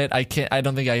theory around it. I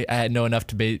don't think I know enough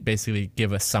to basically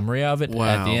give a summary of it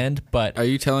at the end. But are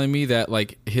you telling me that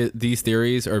these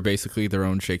theories are basically their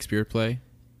own Shakespeare play?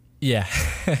 Yeah.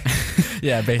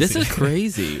 Yeah, basically. This is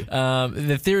crazy.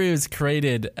 The theory was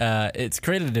created, it's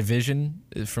created a division,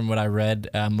 from what I read,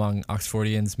 among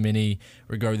Oxfordians. Many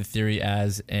regard the theory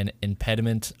as an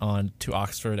impediment to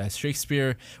Oxford as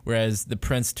Shakespeare, whereas the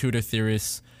Prince Tudor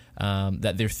theorists,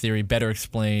 that their theory better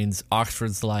explains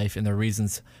Oxford's life and the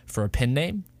reasons for a pen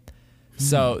name.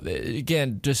 So,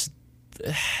 again, just...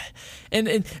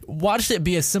 And watched it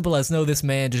be as simple as, no, this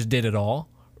man just did it all.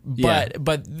 But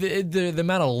the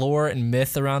amount of lore and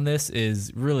myth around this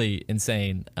is really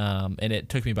insane, and it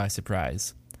took me by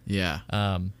surprise. Yeah.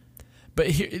 But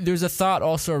there's a thought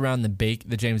also around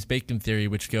the James Bacon theory,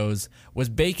 which goes, was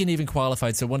Bacon even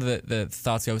qualified? So one of the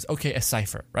thoughts goes, okay, a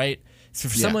cipher, right? So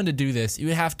for someone to do this, you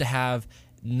would have to have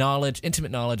intimate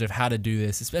knowledge of how to do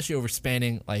this, especially over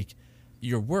spanning like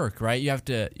your work, right? You have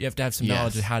to have some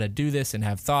knowledge of how to do this and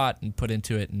have thought and put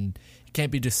into it, and it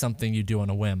can't be just something you do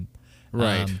on a whim.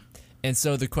 Right. And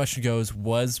so the question goes,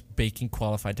 was Bacon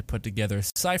qualified to put together a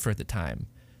cipher at the time?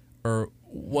 Or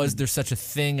was there such a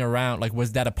thing around? Like,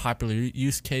 was that a popular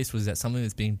use case? Was that something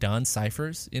that's being done,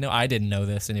 ciphers? I didn't know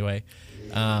this anyway.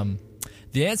 The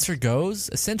answer goes,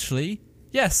 essentially,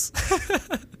 yes.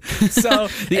 So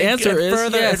the answer is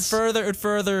yes. It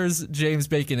furthers James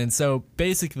Bacon. And so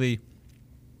basically,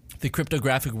 the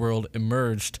cryptographic world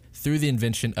emerged through the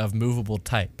invention of movable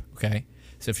type, okay?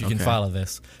 So if you can follow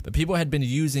this. But people had been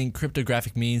using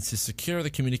cryptographic means to secure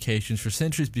the communications for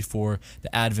centuries before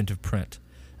the advent of print,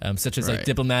 such as like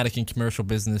diplomatic and commercial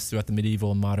business throughout the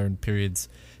medieval and modern periods.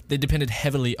 They depended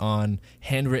heavily on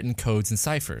handwritten codes and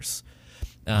ciphers.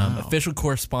 Official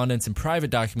correspondence and private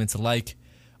documents alike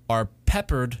are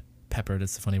peppered,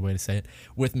 it's a funny way to say it,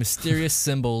 with mysterious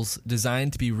symbols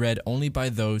designed to be read only by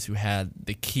those who had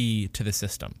the key to the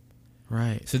system.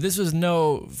 Right. So this was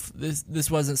this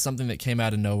wasn't something that came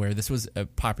out of nowhere. This was a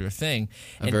popular thing.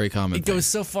 A very common thing. It goes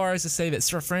so far as to say that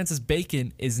Sir Francis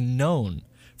Bacon is known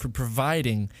for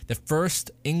providing the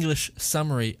first English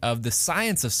summary of the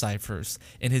science of ciphers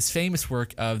in his famous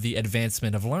work of The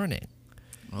Advancement of Learning.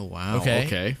 Oh, wow.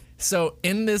 Okay. So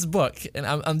in this book, and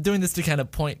I'm doing this to kind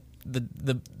of point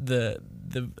the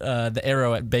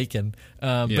arrow at Bacon.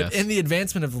 But in The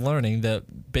Advancement of Learning, the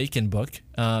Bacon book,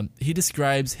 he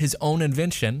describes his own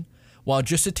invention while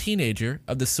just a teenager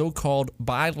of the so-called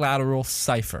bilateral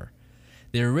cipher.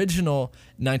 The original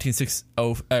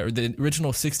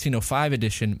 1605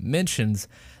 edition mentions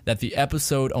that the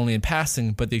episode only in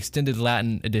passing, but the extended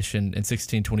Latin edition in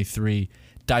 1623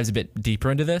 dives a bit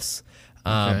deeper into this.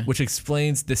 Which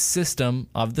explains the system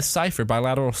of the cipher,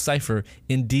 bilateral cipher,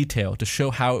 in detail to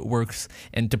show how it works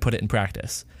and to put it in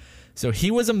practice. So he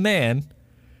was a man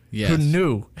who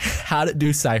knew how to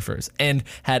do ciphers and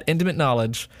had intimate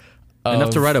knowledge enough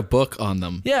to write a book on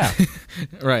them. Yeah.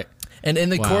 Right. And in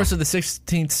the course of the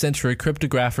 16th century,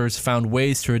 cryptographers found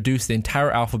ways to reduce the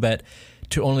entire alphabet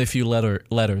to only a few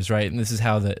letters, right? And this is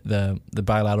how the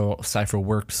bilateral cipher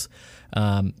works.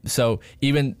 So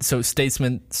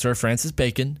statesman Sir Francis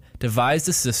Bacon devised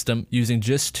a system using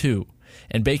just two.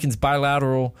 In Bacon's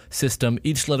bilateral system,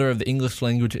 each letter of the English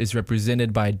language is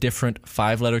represented by a different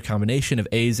 5-letter combination of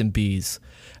A's and B's.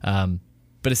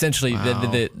 But essentially,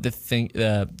 the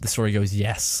story goes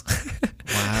yes.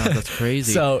 Wow, that's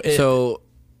crazy. So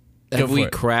have we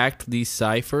cracked these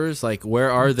ciphers? Like,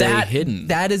 where are they hidden?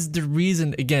 That is the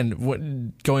reason.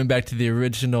 Again, going back to the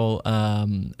original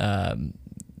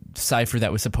cipher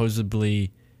that was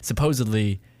supposedly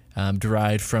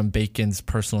derived from Bacon's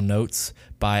personal notes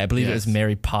by, I believe it was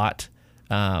Mary Pott,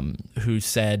 who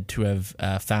said to have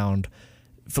found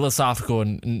philosophical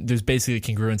and there's basically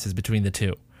congruences between the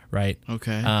two, right?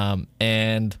 Okay.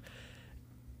 And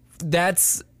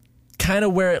that's kind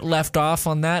of where it left off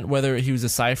on that, whether he was a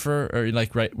cipher or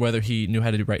whether he knew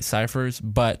how to write ciphers.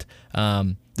 But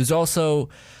there's also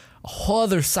a whole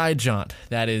other side jaunt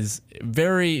that is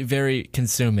very, very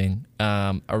consuming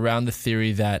around the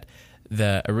theory that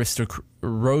the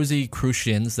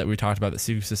Rosicrucians that we talked about, the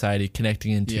secret society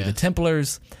connecting into the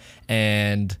Templars,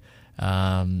 and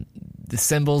the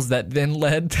symbols that then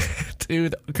led to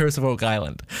the Curse of Oak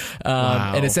Island.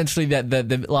 And essentially that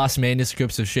the lost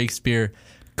manuscripts of Shakespeare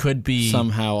could be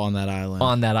somehow on that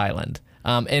island.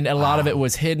 And a lot of it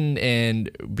was hidden, and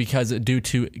due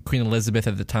to Queen Elizabeth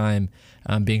at the time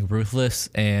being ruthless,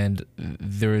 and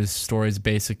there was stories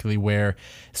basically where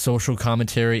social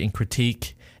commentary and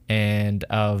critique and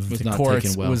of the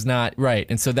courts was not right,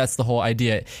 and so that's the whole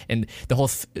idea, and the whole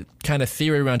kind of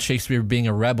theory around Shakespeare being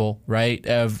a rebel, right,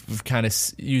 of kind of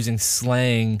using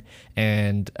slang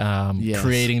and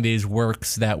creating these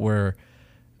works that were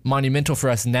monumental for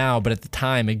us now, but at the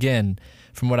time, again,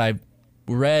 from what I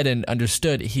read and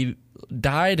understood, he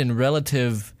died in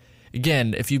relative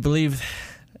again, if you believe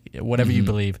whatever you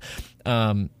believe,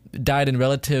 died in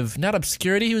relative, not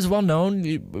obscurity. He was well known.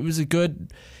 He was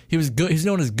good. He's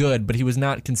known as good, but he was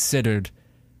not considered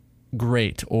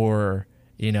great or,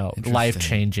 life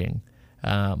changing.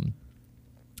 And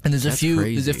there's a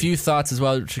few thoughts as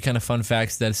well, which are kind of fun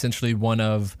facts, that essentially one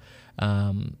of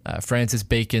Francis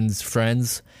Bacon's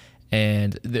friends,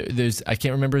 and there's I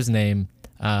can't remember his name,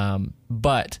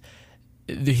 but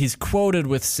he's quoted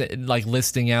with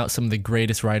listing out some of the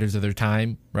greatest writers of their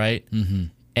time, right? Mm-hmm.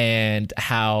 And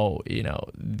how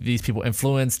these people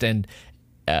influenced and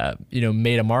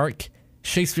made a mark.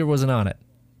 Shakespeare wasn't on it.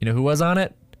 Who was on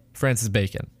it? Francis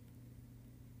Bacon.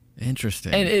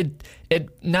 Interesting. And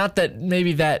it not that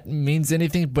maybe that means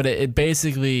anything, but it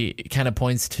basically kind of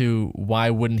points to why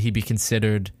wouldn't he be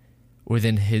considered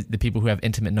within the people who have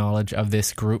intimate knowledge of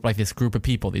this group, like this group of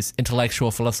people, these intellectual,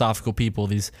 philosophical people,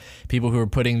 these people who are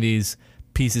putting these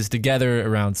pieces together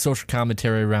around social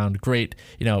commentary, around great,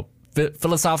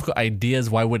 philosophical ideas.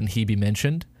 Why wouldn't he be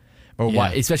mentioned? Or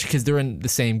why, especially because they're in the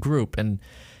same group, and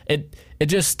it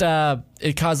just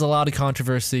it caused a lot of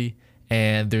controversy,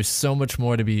 and there's so much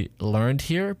more to be learned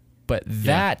here. But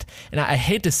and I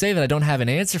hate to say that I don't have an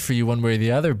answer for you one way or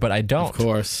the other, but I don't. Of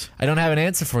course, I don't have an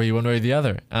answer for you one way or the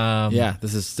other.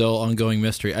 This is still ongoing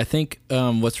mystery. I think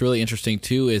what's really interesting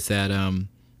too is that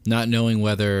not knowing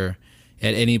whether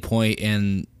at any point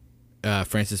in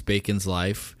Francis Bacon's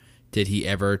life did he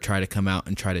ever try to come out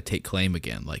and try to take claim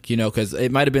again? Because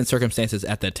it might have been circumstances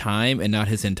at the time and not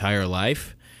his entire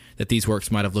life that these works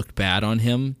might have looked bad on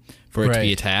him for it to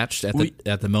be attached at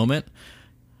the moment.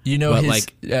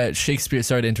 Shakespeare,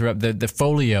 sorry to interrupt, the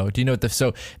folio. Do you know what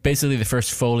so basically the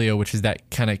first folio, which is that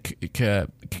kind of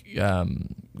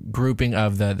grouping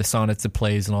of the sonnets, the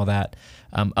plays, and all that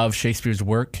of Shakespeare's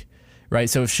work, right?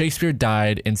 So if Shakespeare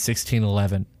died in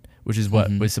 1611, which is what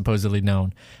was supposedly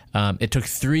known, it took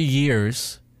 3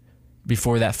 years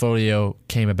before that folio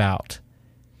came about.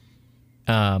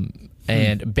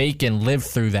 And Bacon lived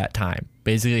through that time.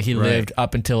 Basically, he lived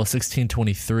up until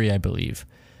 1623, I believe.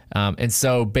 And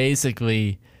so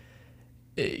basically,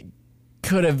 it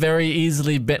could have very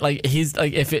easily been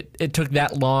if it took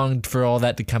that long for all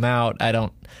that to come out,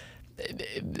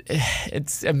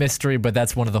 it's a mystery, but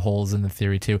that's one of the holes in the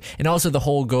theory too. And also the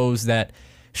hole goes that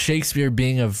Shakespeare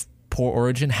being of poor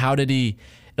origin, how did he,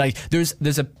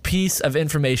 there's a piece of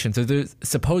information. So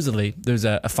there's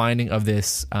a finding of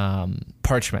this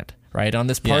parchment, right? On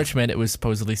this parchment, it was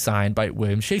supposedly signed by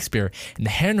William Shakespeare, and the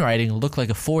handwriting looked like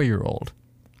a 4-year-old.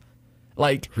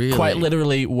 Really? Quite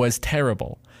literally was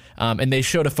terrible. And they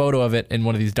showed a photo of it in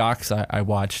one of these docs I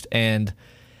watched, and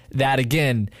that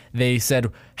again, they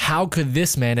said, how could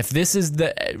this man, if this is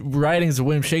the writings of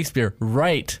William Shakespeare,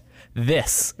 write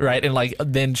this, right? And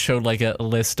then showed a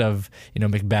list of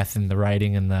Macbeth and the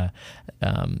writing and the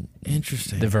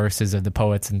interesting, the verses of the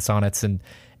poets and sonnets,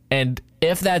 and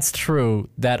if that's true,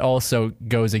 that also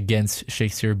goes against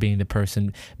Shakespeare being the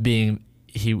person being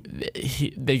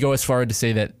they go as far to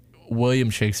say that William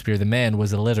Shakespeare, the man,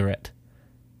 was illiterate.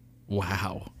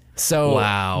 Wow.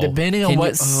 So depending on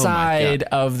what side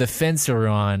of the fence you're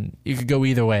on, you could go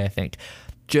either way, I think.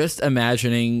 Just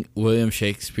imagining William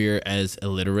Shakespeare as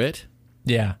illiterate.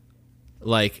 Yeah.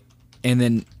 And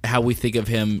then how we think of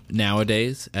him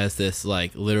nowadays as this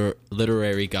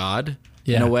literary god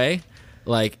in a way,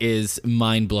 is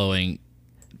mind-blowing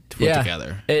to put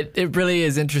together. It really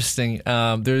is interesting.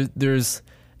 There's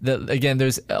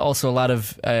also a lot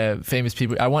of famous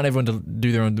people. I want everyone to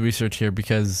do their own research here,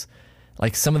 because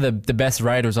some of the best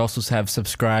writers also have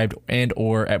subscribed and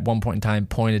or at one point in time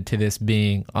pointed to this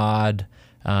being odd.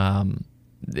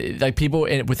 People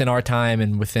within our time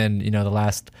and within the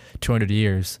last 200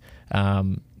 years.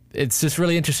 It's just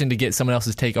really interesting to get someone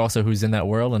else's take also who's in that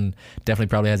world and definitely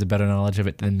probably has a better knowledge of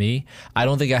it than me. I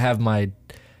don't think I have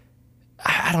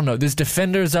I don't know. There's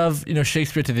defenders of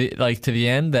Shakespeare to the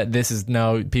end that this is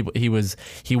people.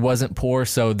 He wasn't poor,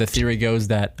 so the theory goes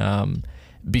that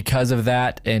because of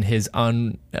that and his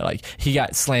he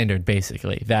got slandered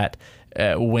basically. That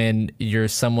when you're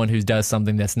someone who does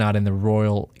something that's not in the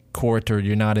royal court, or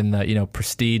you're not in the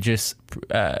prestigious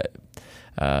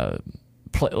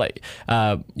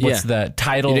what's the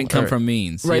title? He didn't come from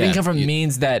means, right? He didn't come from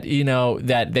means that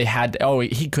that they had.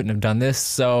 He couldn't have done this.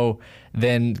 So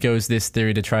then goes this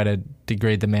theory to try to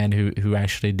degrade the man who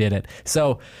actually did it.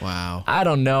 So wow, I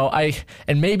don't know.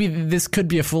 And maybe this could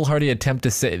be a foolhardy attempt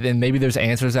to say, and maybe there's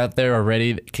answers out there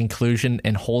already, conclusion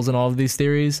and holes in all of these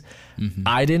theories. Mm-hmm.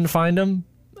 I didn't find them.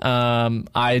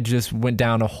 I just went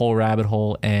down a whole rabbit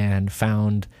hole and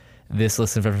found this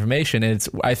list of information, and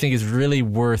I think it's really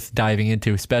worth diving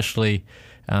into, especially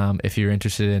if you're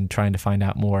interested in trying to find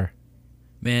out more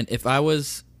Man, if I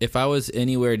was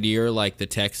anywhere near like the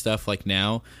tech stuff like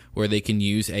now, where they can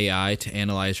use AI to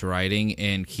analyze writing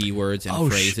and keywords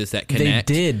and phrases that connect.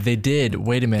 They did.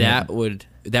 Wait a minute.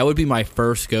 That would be my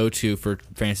first go-to for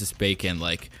Francis Bacon.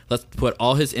 Like, let's put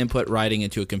all his input writing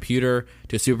into a computer,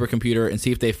 to a supercomputer, and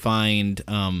see if they find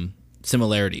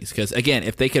similarities. Because, again,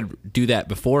 if they could do that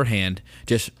beforehand,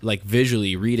 just, like,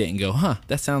 visually read it and go,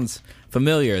 that sounds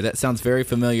familiar. That sounds very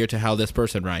familiar to how this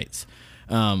person writes.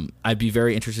 I'd be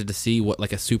very interested to see what,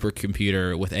 like, a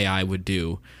supercomputer with AI would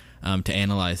do to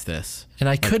analyze this. And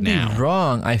I could be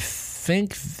wrong. I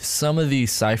think some of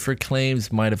these cipher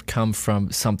claims might have come from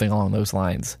something along those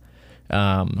lines.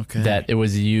 That it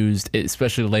was used,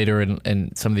 especially later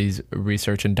in some of these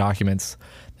research and documents,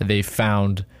 that they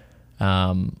found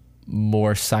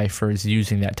more ciphers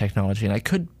using that technology. And I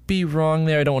could be wrong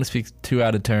there. I don't want to speak too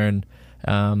out of turn,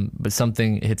 but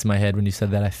something hits my head when you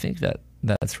said that. I think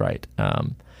that's right.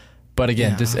 But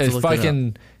again, just a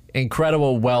fucking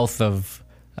incredible wealth of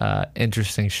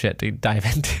interesting shit to dive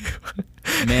into.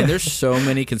 Man, there's so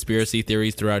many conspiracy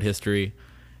theories throughout history.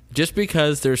 Just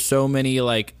because there's so many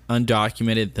like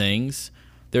undocumented things,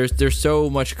 there's so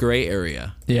much gray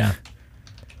area. Yeah.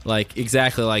 Like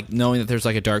exactly, like knowing that there's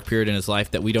like a dark period in his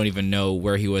life that we don't even know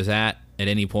where he was at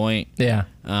any point. Yeah.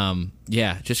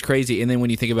 Just crazy. And then when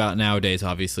you think about nowadays,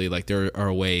 obviously, like there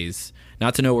are ways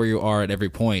not to know where you are at every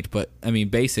point, but I mean,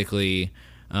 basically,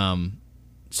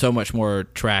 so much more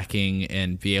tracking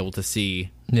and be able to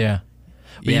see. Yeah.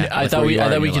 I thought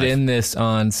we could end this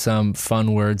on some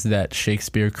fun words that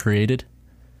Shakespeare created.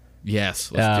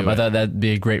 Yes, let's do it. I thought that'd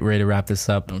be a great way to wrap this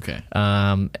up. Okay.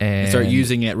 And start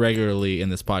using it regularly in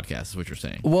this podcast is what you're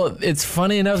saying. Well, it's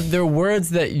funny enough, they're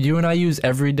words that you and I use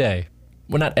every day.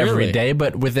 Well, not every day,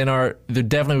 but they're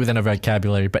definitely within our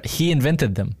vocabulary. But he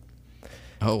invented them.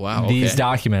 Oh, wow. These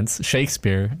documents,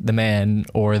 Shakespeare, the man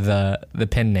or the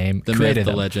pen name, created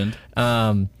the legend.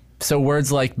 So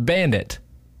words like bandit.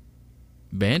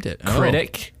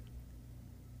 Critic,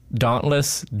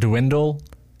 dauntless, dwindle,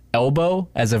 elbow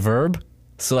as a verb.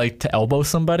 So like to elbow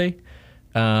somebody.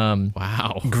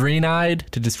 Wow.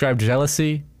 Green-eyed to describe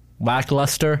jealousy.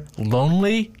 Lackluster,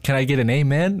 lonely. Can I get an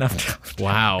amen?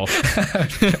 Wow.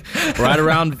 right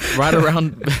around.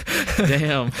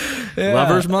 Damn. Yeah.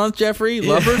 Lovers Month, Jeffrey.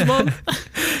 Lovers Month.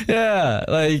 Yeah,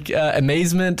 like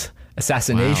amazement,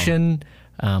 assassination,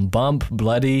 bump,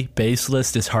 bloody,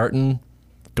 baseless, disheartened,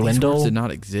 dwindle. These words did not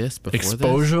exist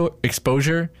before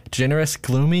exposure, generous,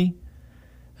 gloomy.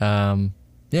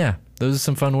 Yeah, those are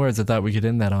some fun words. I thought we could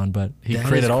end that on, but he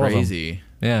created all of them.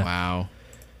 Yeah. Wow.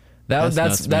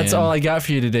 That's all I got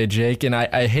for you today, Jake. And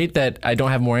I hate that I don't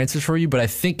have more answers for you, but I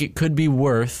think it could be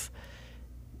worth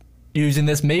using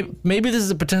this. Maybe this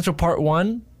is a potential part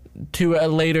 1 to a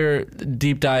later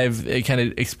deep dive. It kind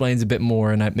of explains a bit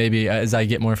more, and maybe as I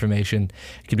get more information,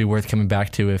 it could be worth coming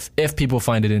back to if people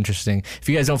find it interesting. If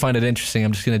you guys don't find it interesting,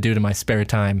 I'm just going to do it in my spare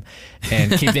time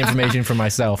and keep the information for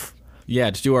myself. Yeah,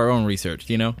 just do our own research,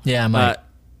 you know? Yeah, I might.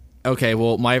 Okay,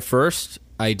 well, my first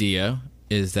idea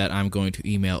is that I'm going to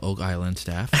email Oak Island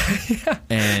staff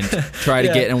and try to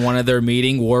get in one of their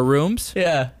meeting war rooms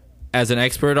as an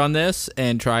expert on this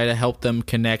and try to help them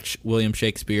connect William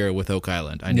Shakespeare with Oak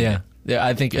Island.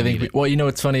 I think well, you know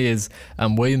what's funny is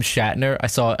William Shatner, I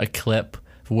saw a clip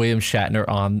of William Shatner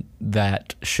on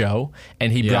that show,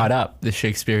 and he brought up the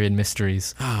Shakespearean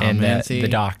mysteries and the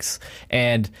docs.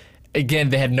 And again,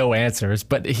 they had no answers,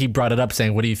 but he brought it up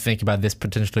saying, what do you think about this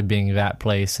potentially being that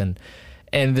place? And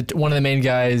one of the main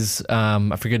guys,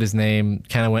 I forget his name,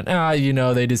 kind of went,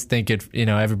 they just think it,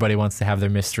 everybody wants to have their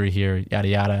mystery here, yada,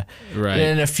 yada. Right.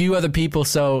 And a few other people.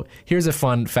 So here's a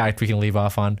fun fact we can leave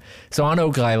off on. So on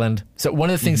Oak Island, so one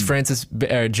of the things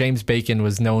James Bacon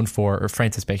was known for, or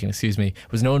Francis Bacon,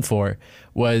 was known for,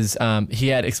 was he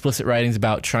had explicit writings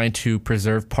about trying to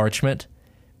preserve parchment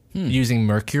using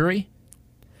mercury.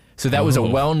 So that was a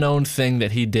well-known thing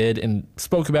that he did and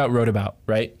wrote about,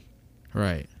 right?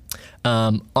 Right.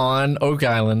 On Oak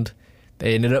Island,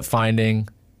 they ended up finding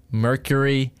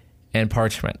mercury and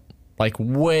parchment, like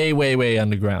way, way, way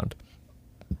underground.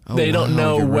 They don't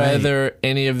know whether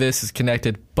any of this is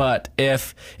connected, but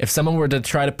if someone were to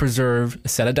try to preserve a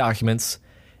set of documents,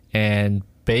 and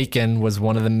Bacon was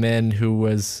one of the men who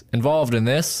was involved in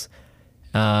this,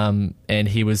 and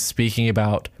he was speaking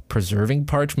about preserving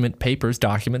parchment,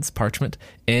 documents, parchment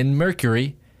in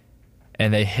mercury,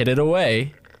 and they hid it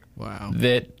away. Wow.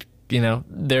 That,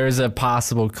 there's a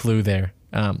possible clue there.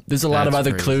 There's a lot of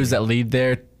other clues that lead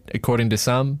there, according to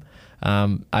some.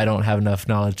 I don't have enough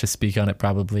knowledge to speak on it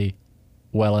probably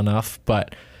well enough,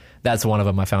 but that's one of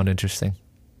them I found interesting.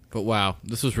 But wow,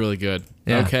 this was really good.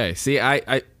 Yeah. Okay. See,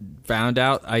 I found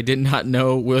out I did not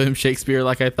know William Shakespeare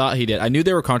like I thought he did. I knew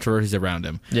there were controversies around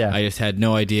him. Yeah. I just had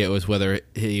no idea it was whether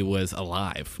he was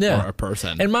alive or a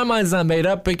person. And my mind's not made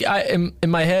up. But in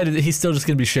my head, he's still just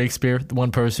going to be Shakespeare, the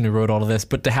one person who wrote all of this.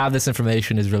 But to have this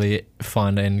information is really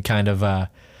fun and kind of, I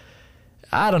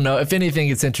don't know. If anything,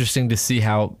 it's interesting to see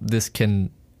how this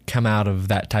can come out of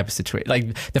that type of situation.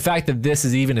 Like the fact that this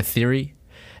is even a theory.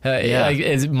 Like,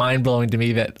 is mind blowing to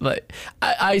me that like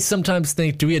I sometimes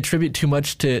think, do we attribute too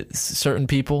much to certain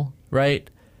people, right?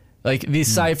 Like these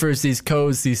ciphers, these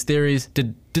codes, these theories.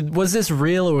 Was this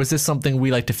real, or was this something we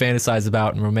like to fantasize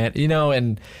about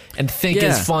and and think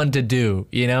is fun to do?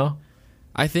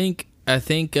 I think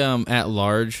at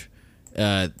large,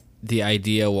 the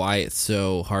idea why it's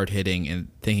so hard hitting and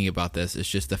thinking about this is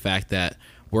just the fact that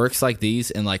works like these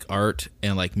and like art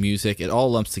and like music, it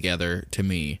all lumps together to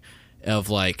me.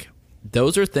 Of like,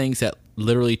 those are things that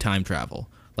literally time travel.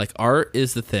 Like art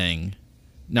is the thing,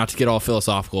 not to get all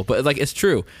philosophical, but like it's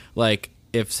true. Like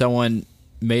if someone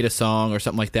made a song or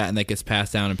something like that and that gets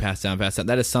passed down and passed down and passed down,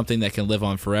 that is something that can live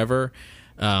on forever.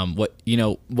 What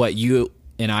you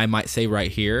and I might say right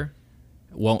here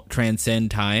won't transcend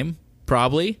time,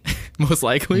 probably. Most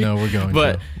likely. No, we're going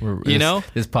but to.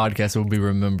 This podcast will be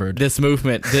remembered. This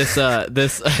movement, this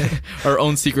our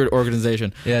own secret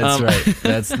organization. Yeah,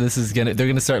 that's right. They're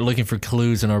gonna start looking for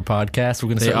clues in our podcast. We're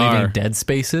gonna start leaving dead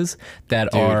spaces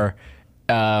that are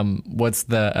what's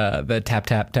the tap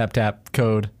tap tap tap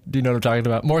code? Do you know what I'm talking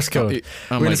about? Morse code.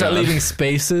 We're gonna start leaving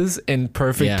spaces in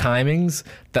perfect timings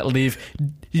that leave.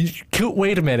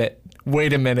 Wait a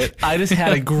minute. I just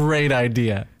had a great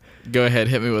idea. Go ahead,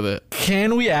 hit me with it.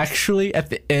 Can we actually, at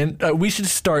the end, we should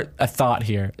start a thought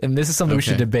here, and this is something we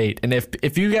should debate. And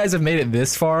if you guys have made it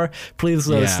this far, please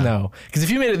let us know. Because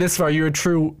if you made it this far, you're a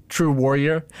true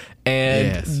warrior,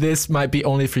 and this might be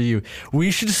only for you. We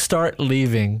should start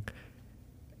leaving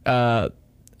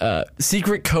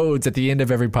secret codes at the end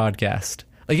of every podcast.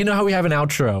 Like, you know how we have an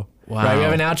outro? Wow. Right? We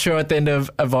have an outro at the end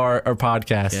of our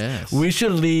podcast. Yes. We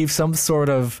should leave some sort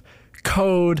of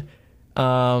code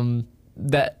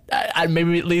that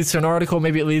maybe it leads to an article,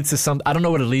 maybe it leads to some, I don't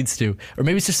know what it leads to, or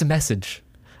maybe it's just a message.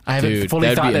 I haven't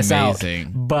fully thought this out,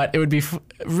 but it would be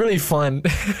really fun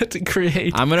to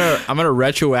create. I'm gonna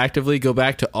retroactively go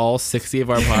back to all 60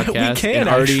 of our podcasts. We can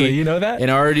actually, you know that,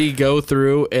 and already go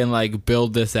through and like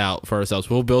build this out for ourselves.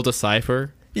 We'll build a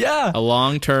cipher. Yeah, a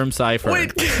long-term cipher.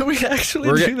 Wait, can we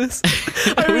actually do this?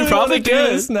 I really probably do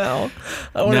this now.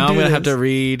 I'm gonna have to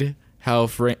read how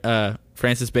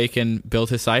Francis Bacon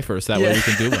built his ciphers. That way we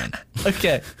can do one.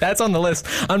 Okay, that's on the list.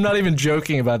 I'm not even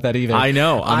joking about that either. I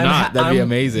know. I'm not. That'd be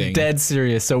amazing. Dead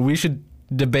serious. So we should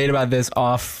debate about this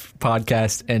off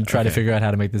podcast and try to figure out how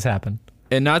to make this happen.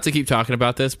 And not to keep talking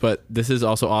about this, but this is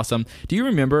also awesome. Do you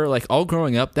remember, like, all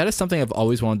growing up, that is something I've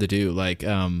always wanted to do. Like,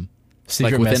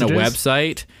 secret within messages? A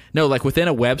website. No, like within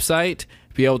a website,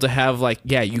 be able to have like,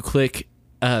 you click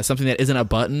something that isn't a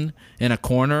button in a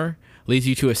corner, leads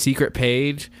you to a secret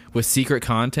page with secret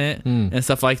content and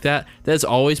stuff like that. That's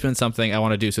always been something I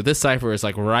want to do. So this cipher is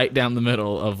like right down the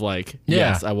middle of like,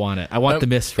 yes, I want it. I want the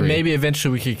mystery. Maybe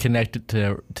eventually we could connect it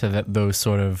to those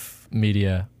sort of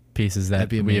media pieces that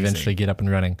we eventually get up and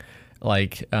running.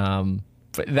 Like,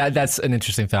 that's an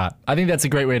interesting thought. I think that's a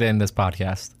great way to end this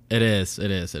podcast. It is.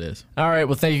 All right.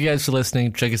 Well, thank you guys for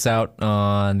listening. Check us out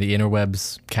on the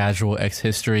interwebs, Casual X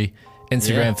History,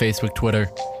 Instagram, Facebook, Twitter.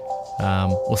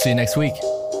 We'll see you next week.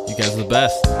 You guys are the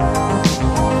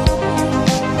best.